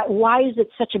 Why is it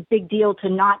such a big deal to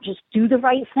not just do the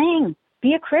right thing,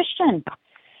 be a Christian?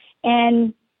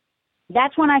 And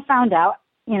that's when I found out.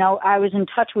 I was in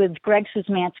touch with Greg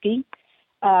Szymanski,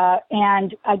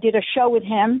 and I did a show with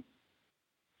him,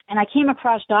 and I came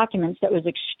across documents that was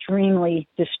extremely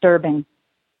disturbing.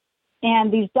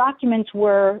 And these documents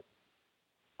were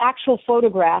actual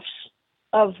photographs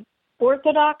of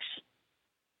Orthodox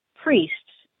priests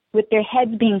with their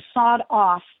heads being sawed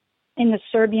off in the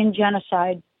Serbian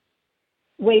genocide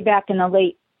way back in the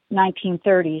late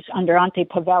 1930s under Ante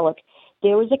Pavelic.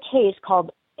 There was a case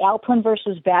called Alpern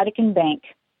versus Vatican Bank,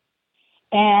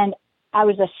 and I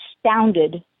was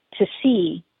astounded to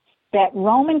see that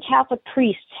Roman Catholic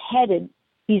priests headed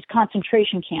these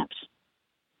concentration camps.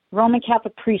 Roman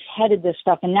Catholic priests headed this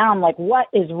stuff, and now I'm like, what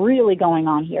is really going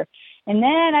on here? And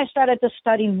then I started to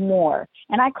study more,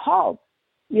 and I called,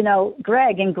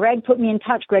 Greg, and Greg put me in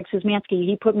touch, Greg Szymanski.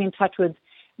 He put me in touch with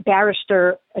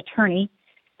barrister attorney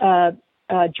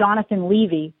Jonathan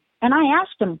Levy, and I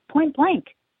asked him point blank,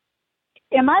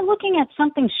 am I looking at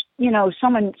something,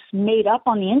 someone's made up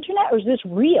on the internet, or is this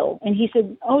real? And he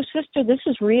said, oh, sister, this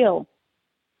is real.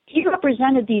 He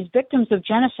represented these victims of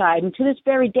genocide, and to this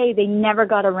very day, they never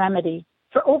got a remedy.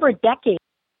 For over a decade,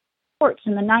 courts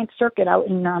in the Ninth Circuit out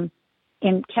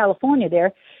in California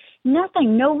there,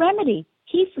 nothing, no remedy.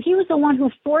 He was the one who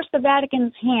forced the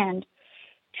Vatican's hand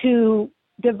to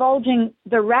divulging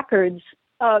the records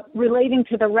relating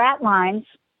to the rat lines,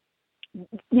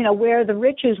 where the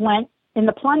riches went in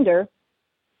the plunder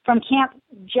from Camp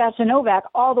Jasenovac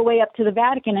all the way up to the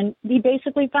Vatican. And he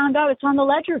basically found out it's on the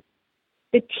ledger.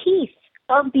 The teeth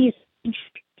of these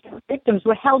victims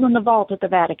were held in the vault at the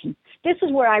Vatican. This is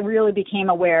where I really became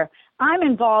aware. I'm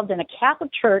involved in a Catholic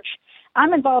church.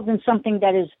 I'm involved in something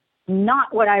that is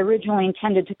not what I originally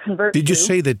intended to convert to. Did you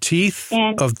say the teeth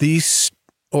of these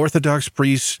Orthodox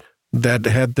priests that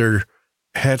had their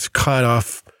heads cut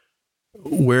off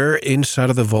were inside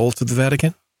of the vault of the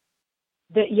Vatican?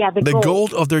 The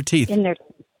gold of their teeth. In their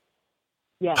teeth.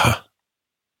 Yeah. Huh.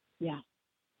 Yeah.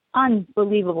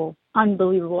 Unbelievable. I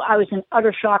was in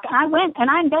utter shock. I went and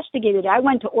I investigated. I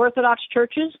went to Orthodox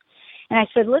churches and I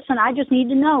said, listen, I just need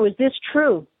to know, is this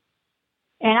true?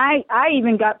 And I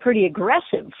even got pretty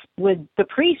aggressive with the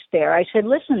priest there. I said,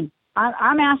 listen,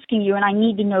 I'm asking you and I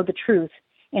need to know the truth.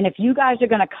 And if you guys are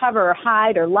going to cover or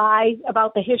hide or lie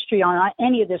about the history on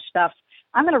any of this stuff,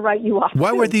 I'm going to write you off.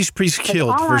 Why were these priests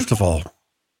killed, first of all?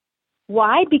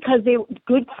 Why? Because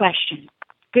good question.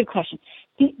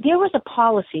 There was a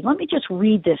policy. Let me just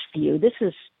read this to you. This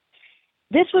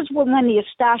was when the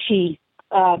Eustachi,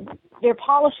 their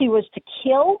policy was to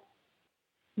kill.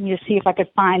 Let me just see if I could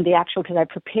find the actual, because I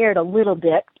prepared a little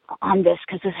bit on this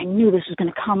because I knew this was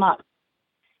going to come up.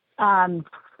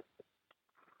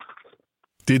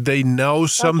 Did they know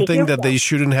something that they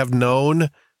shouldn't have known?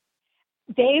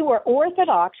 They were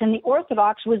Orthodox, and the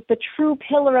Orthodox was the true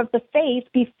pillar of the faith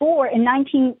before in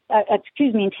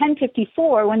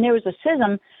 1054, when there was a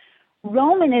schism.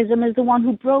 Romanism is the one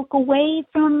who broke away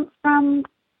from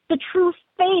the true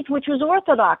faith, which was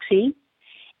Orthodoxy.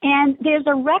 And there's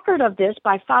a record of this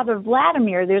by Father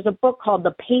Vladimir. There's a book called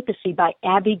The Papacy by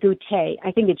Abbé Goutet.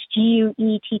 I think it's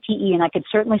Guette, and I could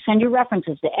certainly send you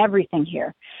references to everything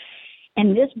here.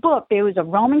 In this book, there was a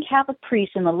Roman Catholic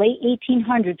priest in the late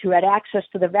 1800s who had access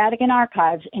to the Vatican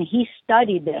archives, and he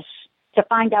studied this to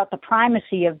find out the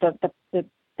primacy of the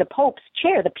Pope's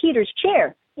chair, the Peter's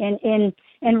chair in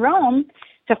Rome,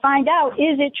 to find out,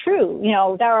 is it true? You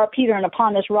know, thou art Peter, and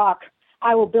upon this rock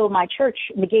I will build my church,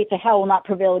 and the gates of hell will not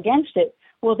prevail against it.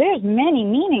 Well, there's many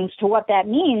meanings to what that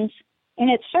means, and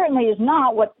it certainly is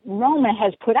not what Rome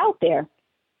has put out there.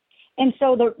 And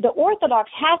so the Orthodox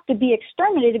have to be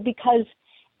exterminated, because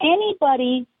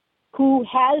anybody who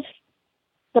has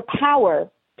the power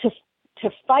to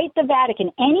fight the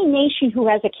Vatican, any nation who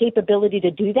has a capability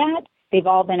to do that, they've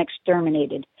all been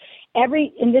exterminated.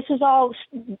 And this is all,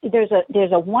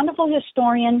 there's a wonderful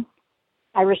historian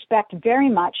I respect very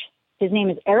much. His name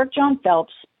is Eric John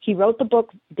Phelps. He wrote the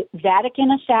book, Vatican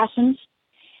Assassins.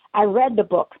 I read the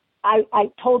book.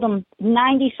 I told him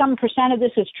 90-some% of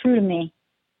this is true to me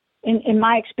in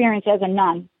my experience as a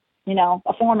nun, you know,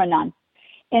 a former nun.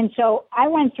 And so I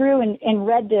went through and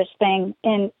read this thing,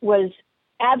 and was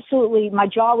absolutely, my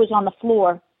jaw was on the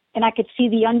floor, and I could see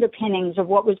the underpinnings of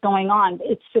what was going on.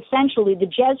 It's essentially, the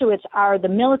Jesuits are the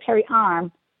military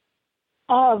arm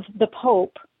of the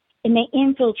Pope, and they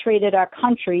infiltrated our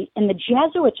country, and the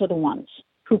Jesuits are the ones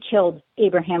who killed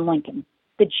Abraham Lincoln.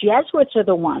 The Jesuits are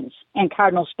the ones, and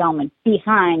Cardinal Spellman,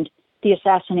 behind the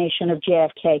assassination of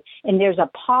JFK. And there's a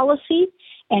policy,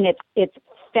 and it's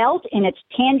felt, and it's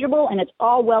tangible, and it's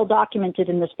all well documented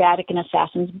in this Vatican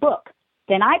Assassins book.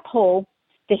 Then I pull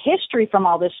the history from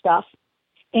all this stuff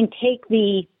and take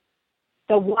the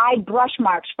wide brush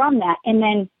marks from that, and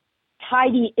then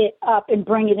tidy it up and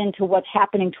bring it into what's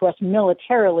happening to us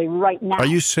militarily right now. Are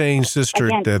you saying, Sister,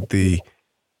 that the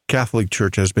Catholic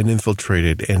Church has been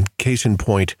infiltrated, and case in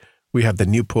point, we have the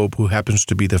new Pope who happens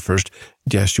to be the first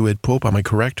Jesuit Pope? Am I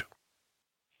correct?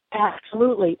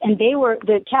 Absolutely. And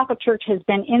the Catholic Church has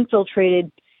been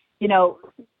infiltrated. You know,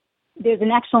 there's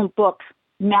an excellent book,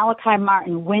 Malachi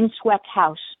Martin, Windswept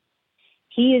House.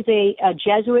 He is a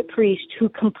Jesuit priest who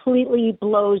completely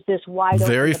blows this wide open.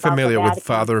 Very familiar with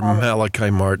Father Malachi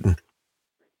Martin.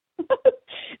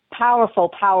 Powerful,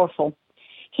 powerful.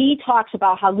 He talks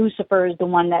about how Lucifer is the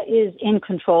one that is in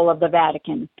control of the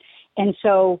Vatican. And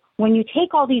so when you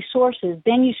take all these sources,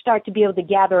 then you start to be able to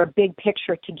gather a big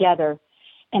picture together.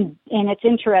 And it's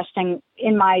interesting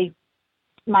in my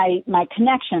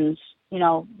connections, you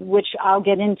know, which I'll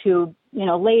get into, you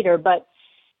know, later, but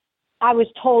I was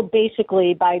told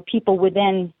basically by people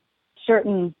within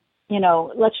certain, you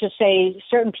know, let's just say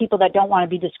certain people that don't want to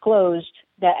be disclosed,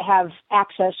 that have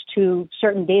access to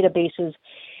certain databases,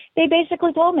 they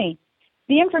basically told me,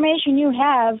 the information you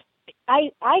have,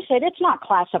 I said, it's not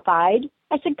classified.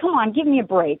 I said, come on, give me a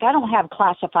break. I don't have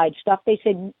classified stuff. They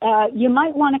said, you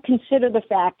might want to consider the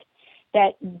fact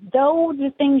that though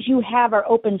the things you have are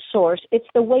open source, it's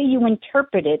the way you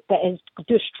interpret it that is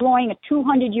destroying a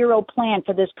 200-year-old plan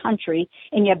for this country,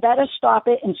 and you better stop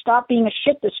it and stop being a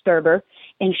shit disturber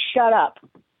and shut up.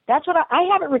 That's what I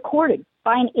have it recorded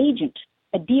by an agent,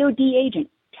 a DOD agent,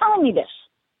 telling me this.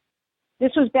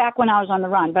 This was back when I was on the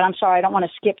run, but I'm sorry, I don't want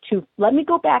to skip to. Let me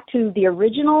go back to the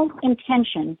original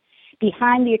intention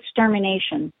behind the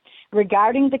extermination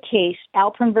regarding the case,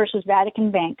 Alpern versus Vatican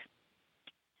Bank.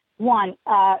 One,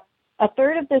 a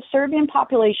third of the Serbian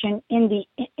population in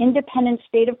the independent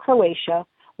state of Croatia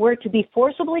were to be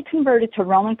forcibly converted to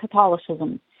Roman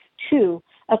Catholicism. Two,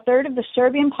 a third of the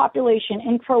Serbian population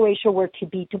in Croatia were to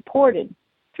be deported.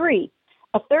 Three,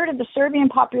 a third of the Serbian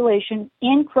population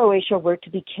in Croatia were to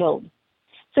be killed.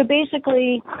 So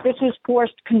basically, this was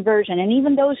forced conversion. And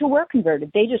even those who were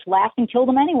converted, they just laughed and killed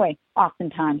them anyway,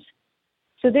 oftentimes.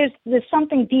 So there's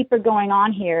something deeper going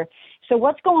on here. So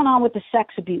what's going on with the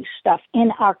sex abuse stuff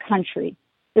in our country?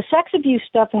 The sex abuse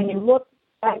stuff, when you look,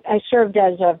 I served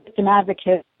as a victim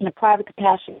advocate in a private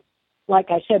capacity, like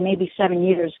I said, maybe 7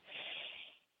 years.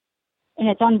 And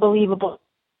it's unbelievable.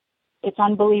 It's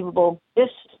unbelievable.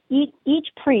 Each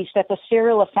priest that's a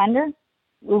serial offender,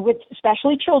 with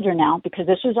especially children now, because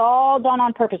this is all done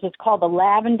on purpose. It's called the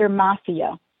Lavender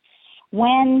Mafia.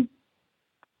 When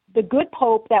the good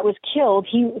Pope that was killed,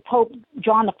 Pope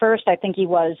John I, I think he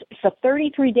was, for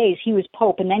 33 days he was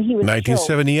Pope, and then he was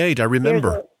 1978, killed. I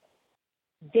remember.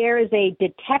 There is a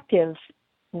detective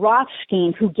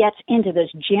Rothstein who gets into this,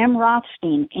 Jim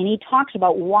Rothstein, and he talks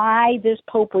about why this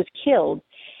Pope was killed.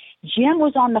 Jim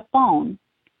was on the phone.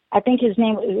 I think his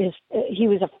name is, he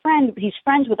was a friend, he's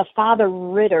friends with a Father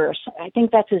Ritter. I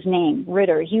think that's his name,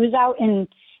 Ritter. He was out in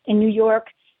New York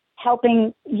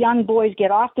helping young boys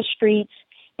get off the streets.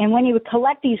 And when he would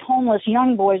collect these homeless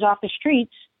young boys off the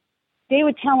streets, they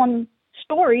would tell him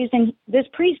stories, and this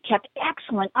priest kept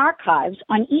excellent archives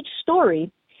on each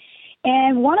story.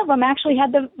 And one of them actually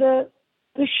had the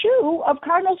shoe of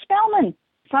Cardinal Spellman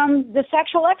from the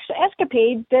sexual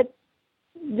escapade that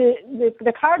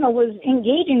the cardinal was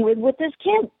engaging with this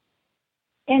kid.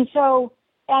 And so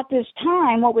at this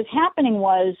time, what was happening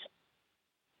was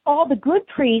all the good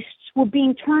priests were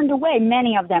being turned away.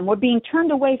 Many of them were being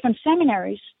turned away from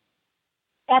seminaries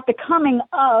at the coming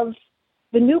of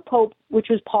the new pope, which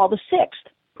was Paul VI,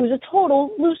 who's a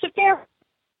total Luciferian.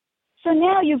 So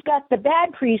now you've got the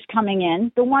bad priests coming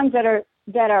in, the ones that are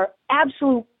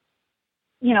absolute,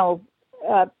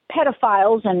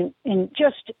 pedophiles and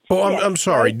just. Oh, I'm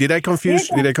sorry. Right? Did I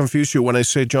confuse you when I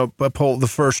said Paul I,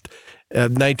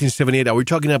 1978? Are we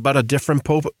talking about a different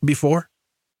pope before?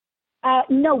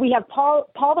 No, we have Paul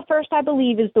I, I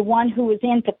believe, is the one who was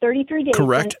in for 33 days.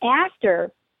 Correct. And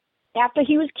after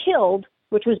he was killed,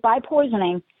 which was by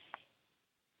poisoning,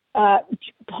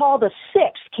 Paul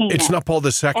VI came in. It's not Paul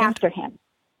II? After him.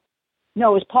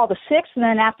 No, it was Paul VI, and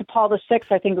then after Paul VI,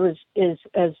 I think it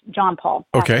was John Paul.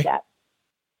 Okay. After that.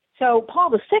 So Paul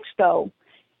VI, though,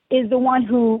 is the one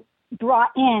who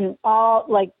brought in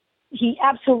he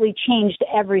absolutely changed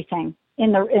everything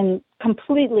and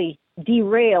completely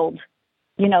derailed,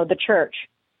 the church.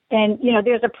 And,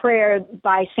 there's a prayer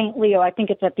by St. Leo, I think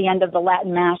it's at the end of the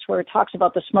Latin Mass, where it talks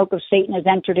about the smoke of Satan has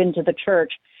entered into the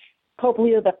church. Pope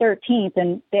Leo XIII,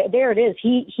 and there it is.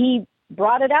 He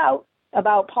brought it out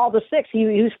about Paul VI. He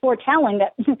was foretelling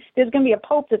that there's going to be a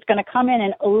pope that's going to come in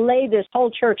and lay this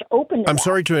whole church open to I'm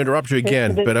sorry to interrupt you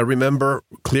again, but I remember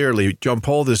clearly John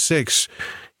Paul VI,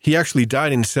 he actually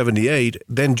died in 78.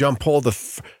 Then John Paul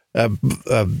I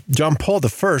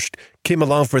came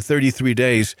along for 33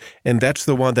 days, and that's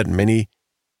the one that many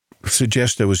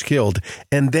suggest was killed.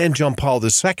 And then John Paul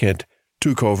II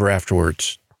took over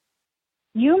afterwards.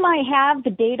 You might have the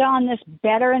data on this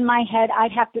better in my head.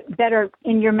 Better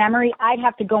in your memory. I'd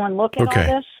have to go and look at all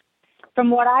this. From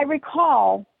what I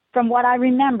recall, from what I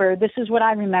remember, this is what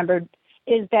I remembered,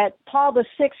 is that Paul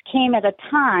VI came at a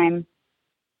time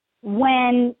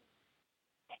when,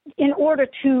 in order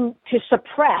to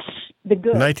suppress the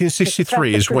good.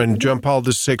 1963 is when John Paul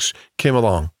VI came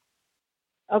along.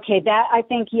 Okay, that I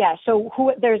think, yeah. So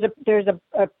there's a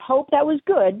pope that was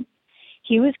good.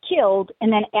 He was killed,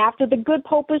 and then after the good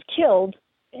pope was killed,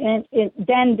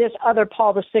 then this other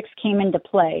Paul VI came into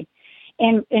play,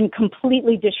 and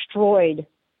completely destroyed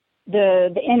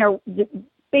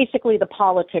basically the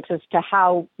politics as to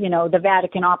how the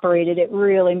Vatican operated. It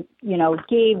really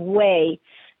gave way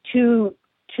to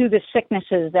the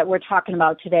sicknesses that we're talking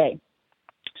about today.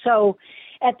 So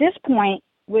at this point,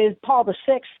 with Paul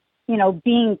VI,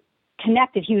 being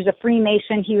connected, he was a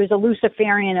Freemason, he was a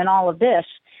Luciferian, and all of this.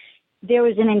 There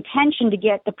was an intention to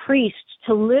get the priests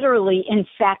to literally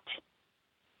infect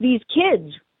these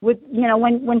kids with,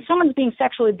 when someone's being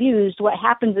sexually abused, what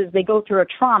happens is they go through a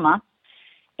trauma,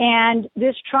 and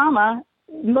this trauma,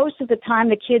 most of the time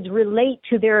the kids relate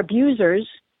to their abusers,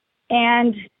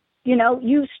 and,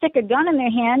 you stick a gun in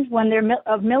their hand when they're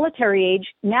of military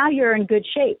age, now you're in good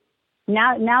shape.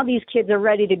 Now these kids are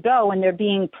ready to go, and they're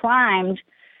being primed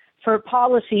for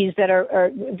policies that are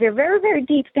very, very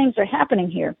deep things are happening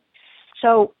here.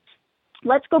 So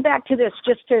let's go back to this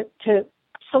just to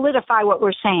solidify what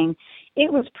we're saying.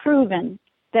 It was proven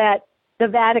that the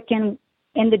Vatican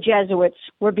and the Jesuits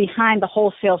were behind the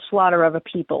wholesale slaughter of a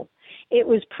people. It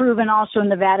was proven also in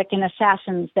the Vatican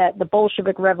Assassins that the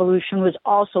Bolshevik Revolution was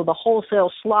also the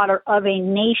wholesale slaughter of a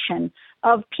nation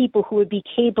of people who would be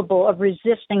capable of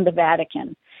resisting the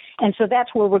Vatican. And so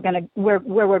that's where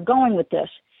we're going with this.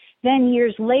 Then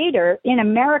years later, in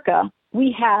America,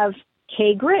 we have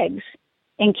Kay Griggs.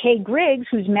 And Kay Griggs,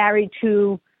 who's married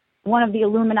to one of the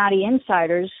Illuminati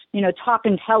insiders, top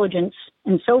intelligence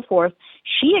and so forth,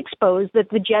 she exposed that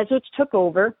the Jesuits took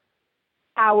over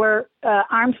our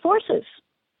armed forces.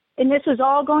 And this is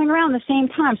all going around the same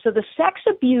time. So the sex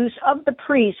abuse of the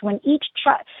priests, when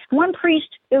one priest,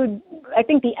 I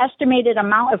think the estimated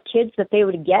amount of kids that they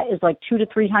would get is like 200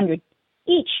 to 300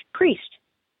 each priest.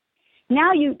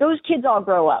 Now those kids all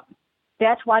grow up.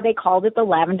 That's why they called it the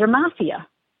Lavender Mafia.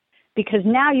 Because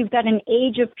now you've got an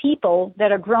age of people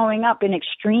that are growing up in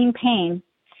extreme pain,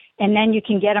 and then you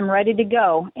can get them ready to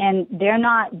go. And they're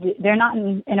not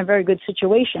in a very good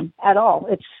situation at all.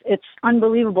 It's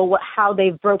unbelievable how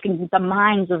they've broken the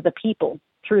minds of the people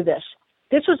through this.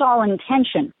 This was all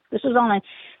intention.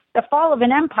 The fall of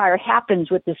an empire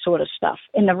happens with this sort of stuff,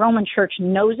 and the Roman Church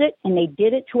knows it, and they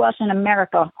did it to us in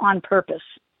America on purpose.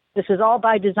 This is all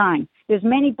by design. There's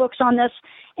many books on this,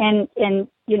 and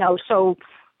so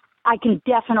I can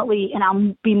definitely, and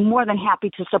I'll be more than happy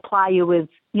to supply you with,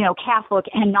 Catholic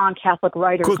and non-Catholic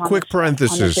writers. Quick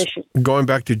parenthesis, going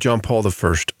back to John Paul I,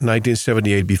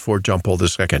 1978, before John Paul II.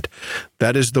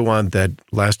 That is the one that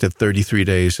lasted 33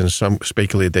 days, and some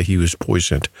speculate that he was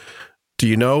poisoned. Do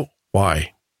you know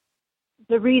why?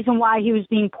 The reason why he was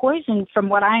being poisoned, from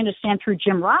what I understand through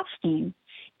Jim Rothstein,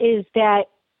 is that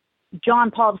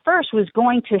John Paul I was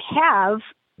going to have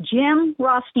Jim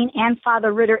Rothstein and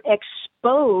Father Ritter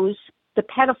expose the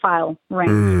pedophile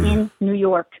ring in New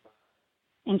York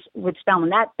and with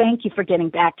Spellman. Thank you for getting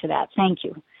back to that. Thank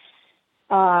you.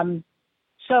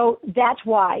 So that's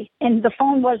why. And the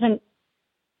phone wasn't,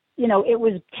 it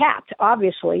was tapped,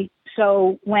 obviously.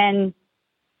 So when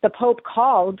the Pope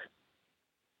called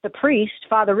the priest,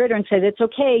 Father Ritter, and said, it's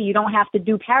okay, you don't have to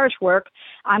do parish work.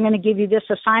 I'm going to give you this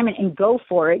assignment and go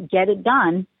for it, get it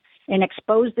done, and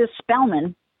expose this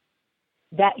Spellman,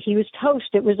 that he was toast.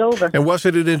 It was over. And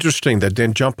wasn't it interesting that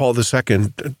then John Paul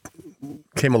II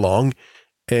came along,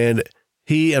 and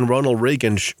he and Ronald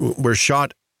Reagan were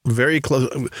shot very close,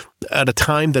 at a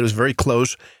time that was very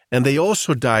close, and they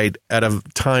also died at a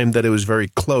time that it was very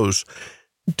close.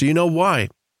 Do you know why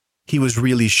he was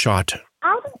really shot?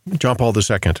 John Paul II.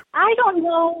 I don't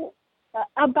know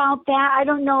about that. I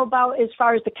don't know about as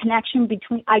far as the connection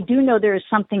between. I do know there is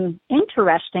something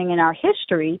interesting in our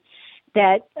history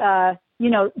that,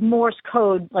 Morse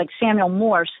code, like Samuel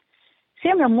Morse,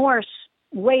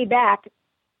 way back,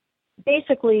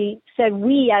 basically said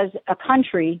we as a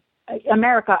country,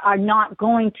 America, are not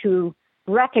going to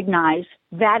recognize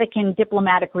Vatican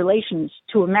diplomatic relations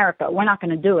to America. We're not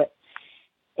going to do it.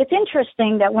 It's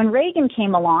interesting that when Reagan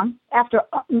came along, after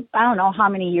I don't know how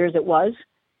many years it was,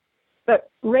 but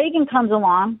Reagan comes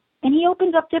along and he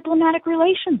opens up diplomatic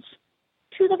relations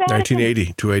to the Vatican.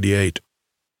 1980 to 88.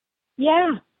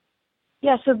 Yeah.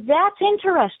 Yeah, so that's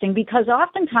interesting because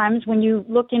oftentimes when you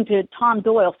look into Tom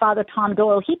Doyle, Father Tom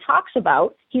Doyle, he talks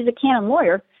about, he's a canon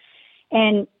lawyer,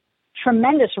 and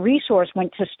tremendous resource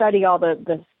went to study all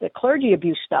the clergy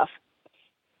abuse stuff.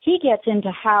 He gets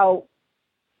into how,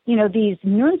 these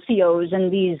nuncios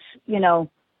and these,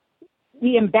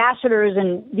 the ambassadors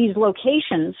and these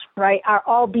locations, right, are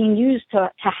all being used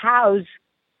to house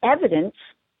evidence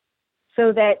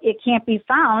so that it can't be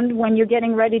found when you're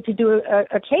getting ready to do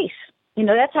a case.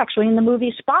 That's actually in the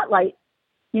movie Spotlight,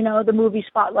 the movie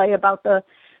Spotlight about the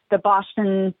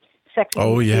Boston sex abuse.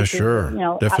 Oh, yeah, cases,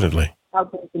 sure. Definitely.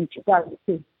 In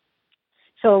 2002.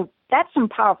 So that's some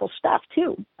powerful stuff,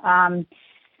 too. So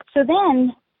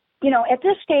then, at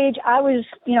this stage, I was,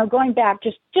 going back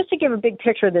just to give a big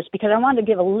picture of this, because I wanted to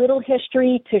give a little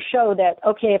history to show that,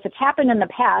 okay, if it's happened in the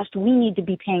past, we need to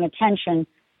be paying attention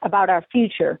about our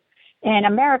future. And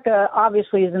America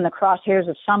obviously is in the crosshairs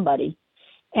of somebody.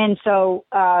 And so,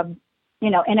 and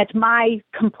it's my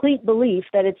complete belief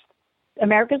that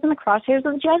America's in the crosshairs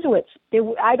of the Jesuits.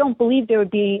 I don't believe there would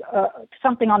be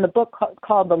something on the book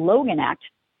called the Logan Act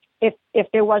if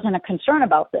there wasn't a concern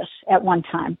about this at one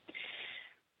time.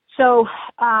 So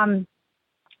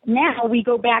now we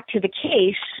go back to the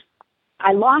case.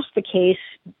 I lost the case,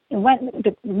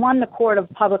 won the court of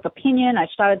public opinion. I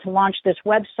started to launch this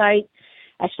website.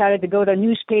 I started to go to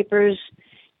newspapers.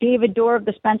 David Dorr of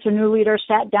the Spencer New Leader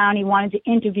sat down. He wanted to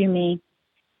interview me.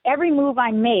 Every move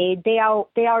I made, they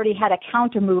already had a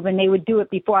counter move, and they would do it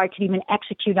before I could even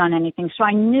execute on anything. So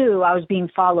I knew I was being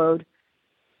followed.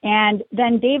 And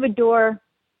then David Dorr,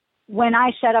 when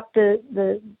I set up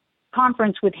the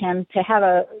conference with him to have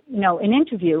an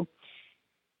interview,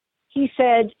 he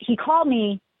said, he called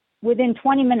me within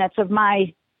 20 minutes of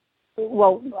within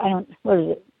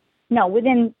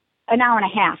an hour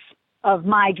and a half of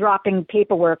my dropping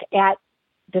paperwork at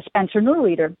the Spencer New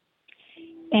Leader,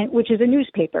 which is a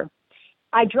newspaper.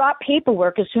 I dropped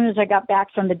paperwork as soon as I got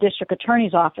back from the district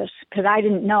attorney's office because I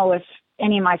didn't know if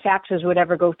any of my faxes would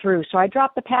ever go through. So I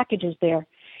dropped the packages there.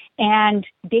 And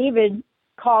David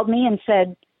called me and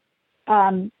said,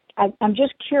 I'm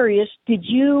just curious, did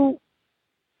you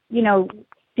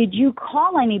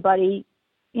call anybody,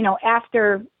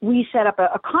 after we set up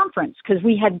a conference? Because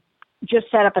we had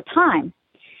just set up a time.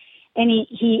 And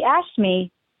he asked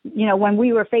me, when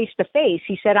we were face to face,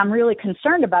 he said, I'm really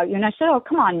concerned about you. And I said, oh,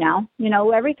 come on now.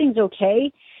 Everything's okay.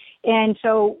 And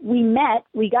so we met,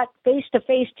 we got face to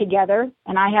face together,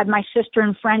 and I had my sister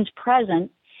and friends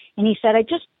present. And he said, I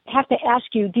just have to ask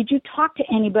you, did you talk to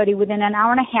anybody within an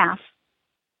hour and a half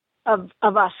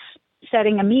of us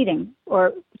setting a meeting,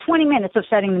 or 20 minutes of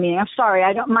setting the meeting? I'm sorry,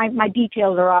 my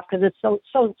details are off because it's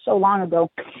so long ago.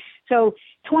 So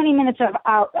 20 minutes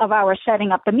of our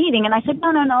setting up the meeting. And I said,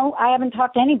 no, I haven't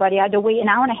talked to anybody. I had to wait an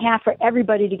hour and a half for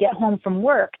everybody to get home from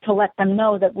work to let them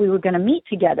know that we were going to meet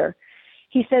together.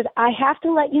 He says, I have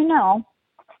to let you know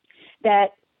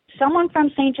that someone from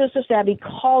St. Joseph's Abbey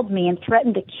called me and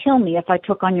threatened to kill me if I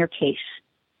took on your case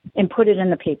and put it in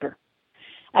the paper.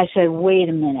 I said, wait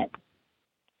a minute.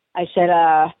 I said,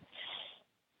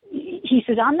 he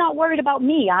says, I'm not worried about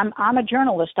me. I'm a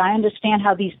journalist. I understand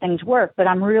how these things work, but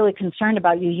I'm really concerned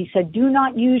about you. He said, do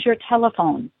not use your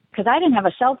telephone, because I didn't have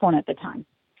a cell phone at the time.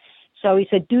 So he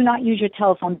said, do not use your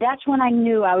telephone. That's when I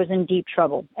knew I was in deep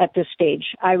trouble at this stage.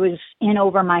 I was in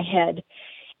over my head.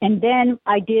 And then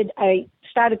I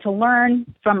started to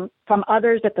learn from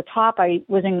others at the top. I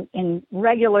was in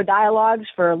regular dialogues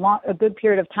for a good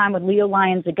period of time with Leo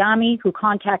Lyons-Zagami, who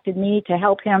contacted me to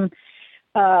help him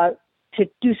to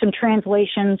do some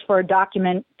translations for a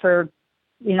document for,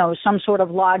 some sort of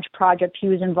lodge project he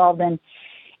was involved in.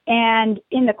 And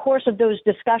in the course of those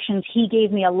discussions, he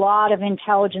gave me a lot of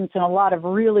intelligence and a lot of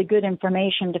really good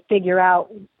information to figure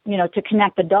out, to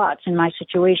connect the dots in my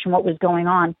situation, what was going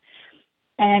on.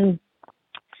 And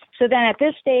so then at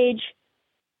this stage,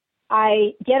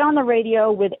 I get on the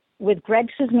radio with Greg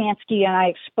Szymanski, and I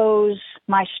expose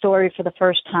my story for the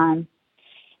first time.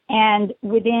 And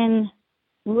within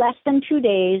less than 2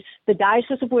 days, the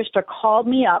Diocese of Worcester called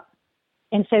me up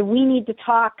and said, we need to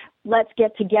talk, let's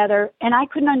get together. And I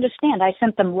couldn't understand. I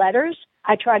sent them letters.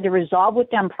 I tried to resolve with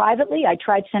them privately. I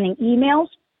tried sending emails.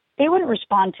 They wouldn't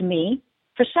respond to me.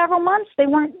 For several months, they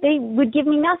would give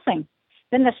me nothing.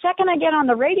 Then the second I get on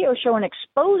the radio show and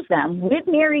expose them with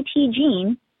Mary T.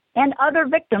 Jean and other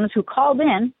victims who called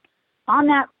in,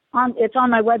 it's on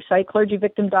my website,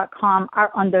 clergyvictim.com,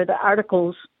 under the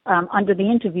articles, under the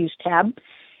interviews tab.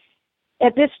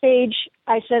 At this stage,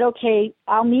 I said, okay,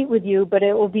 I'll meet with you, but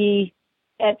it will be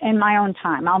in my own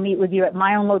time. I'll meet with you at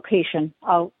my own location.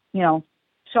 So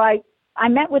I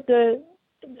met with the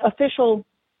official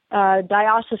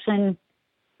diocesan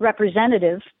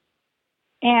representative,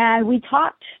 and we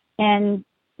talked. And,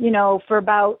 for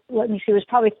about, it was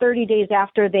probably 30 days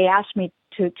after they asked me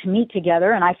to meet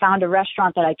together, and I found a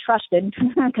restaurant that I trusted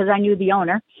because I knew the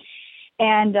owner.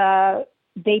 And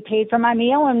they paid for my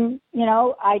meal, and,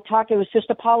 I talked, it was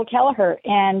Sister Paula Kelleher,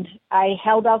 and I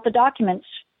held out the documents,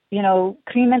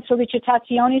 Crimen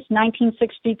Sollicitationis,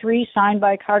 1963, signed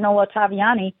by Cardinal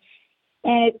Ottaviani,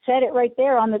 and it said it right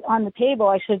there on the table.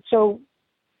 I said, so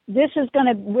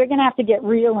we're gonna have to get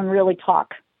real and really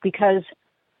talk, because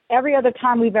every other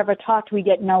time we've ever talked, we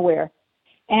get nowhere.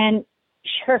 And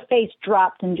her face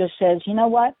dropped and just says, you know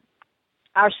what?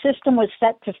 Our system was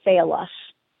set to fail us,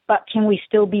 but can we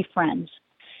still be friends?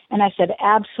 And I said,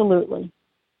 absolutely.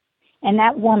 And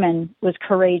that woman was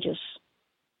courageous.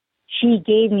 She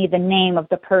gave me the name of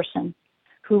the person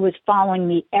who was following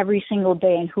me every single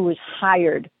day and who was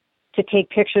hired to take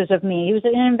pictures of me. He was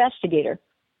an investigator.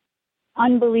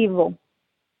 Unbelievable.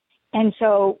 And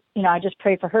so, I just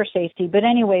pray for her safety. But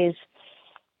anyways,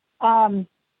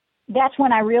 that's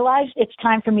when I realized it's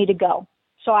time for me to go.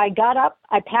 So I got up,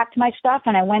 I packed my stuff,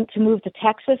 and I went to move to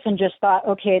Texas and just thought,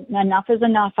 okay, enough is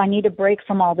enough. I need a break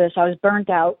from all this. I was burnt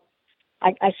out.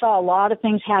 I saw a lot of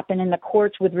things happen in the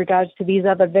courts with regards to these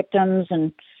other victims,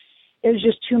 and it was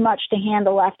just too much to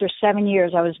handle. After 7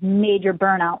 years, I was major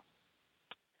burnout.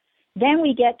 Then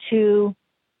we get to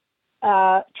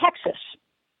Texas.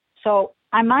 So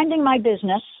I'm minding my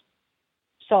business,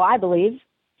 so I believe,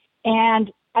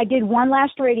 and I did one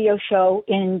last radio show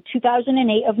in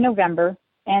 2008 of November,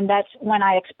 and that's when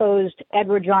I exposed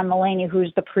Edward John Mullaney,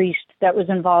 who's the priest that was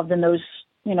involved in those,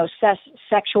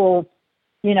 sexual,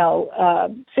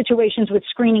 situations with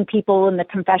screening people in the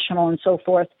confessional and so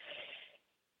forth.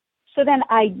 So then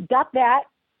I got that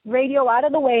radio out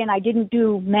of the way, and I didn't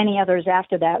do many others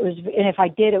after that. And if I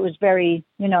did, it was very,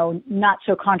 not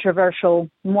so controversial,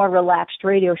 more relaxed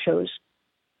radio shows.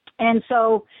 And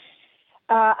so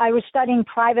I was studying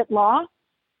private law,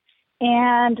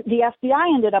 and the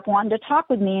FBI ended up wanting to talk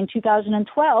with me in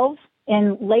 2012.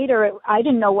 And later, I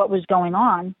didn't know what was going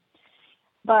on,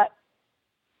 but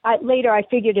later I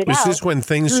figured it out. Is this when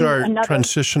things are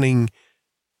transitioning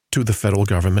to the federal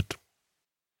government?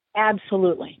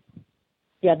 Absolutely.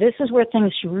 Yeah, this is where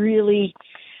things really,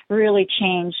 really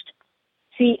changed.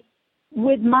 See,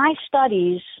 with my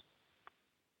studies,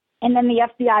 and then the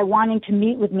FBI wanting to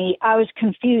meet with me, I was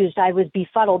confused. I was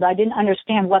befuddled. I didn't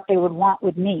understand what they would want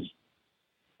with me.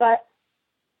 But,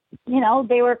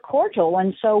 they were cordial.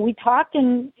 And so we talked,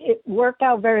 and it worked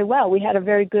out very well. We had a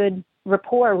very good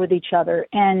rapport with each other.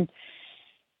 And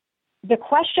the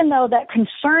question, though, that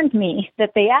concerned me,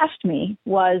 that they asked me,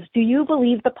 was, do you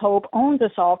believe the Pope owns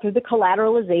us all through the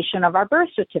collateralization of our birth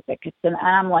certificates? And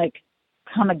I'm like,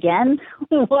 come again?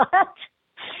 What?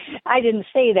 I didn't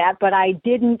say that, but I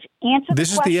didn't answer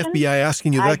This the question. This is the FBI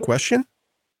asking you that question?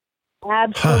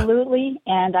 Absolutely,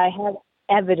 and I have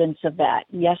evidence of that.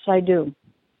 Yes, I do.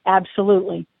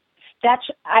 Absolutely.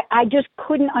 I just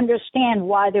couldn't understand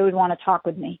why they would want to talk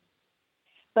with me.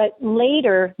 But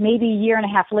later, maybe a year and a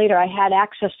half later, I had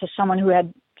access to someone who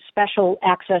had special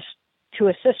access to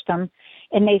a system,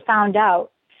 and they found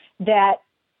out that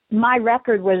my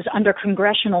record was under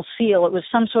congressional seal. It was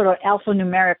some sort of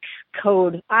alphanumeric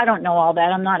code. I don't know all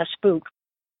that. I'm not a spook.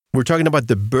 We're talking about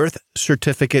the birth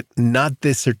certificate, not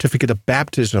the certificate of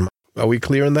baptism. Are we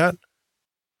clear on that?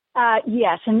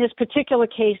 Yes. In this particular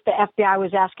case, the FBI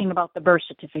was asking about the birth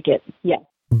certificate. Yes.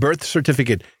 Birth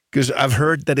certificate, because I've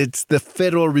heard that it's the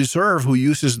Federal Reserve who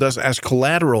uses this as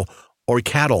collateral or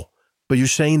cattle. But you're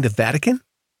saying the Vatican?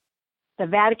 The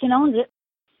Vatican owns it.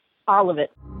 All of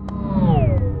it.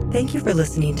 Thank you for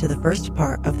listening to the first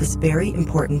part of this very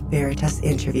important Veritas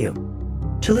interview.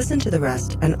 To listen to the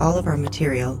rest and all of our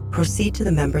material, proceed to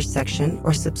the members section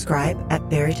or subscribe at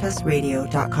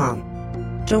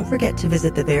veritasradio.com. Don't forget to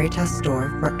visit the Veritas store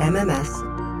for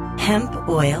MMS, hemp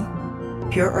oil,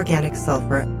 pure organic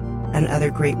sulfur, and other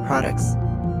great products.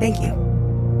 Thank you.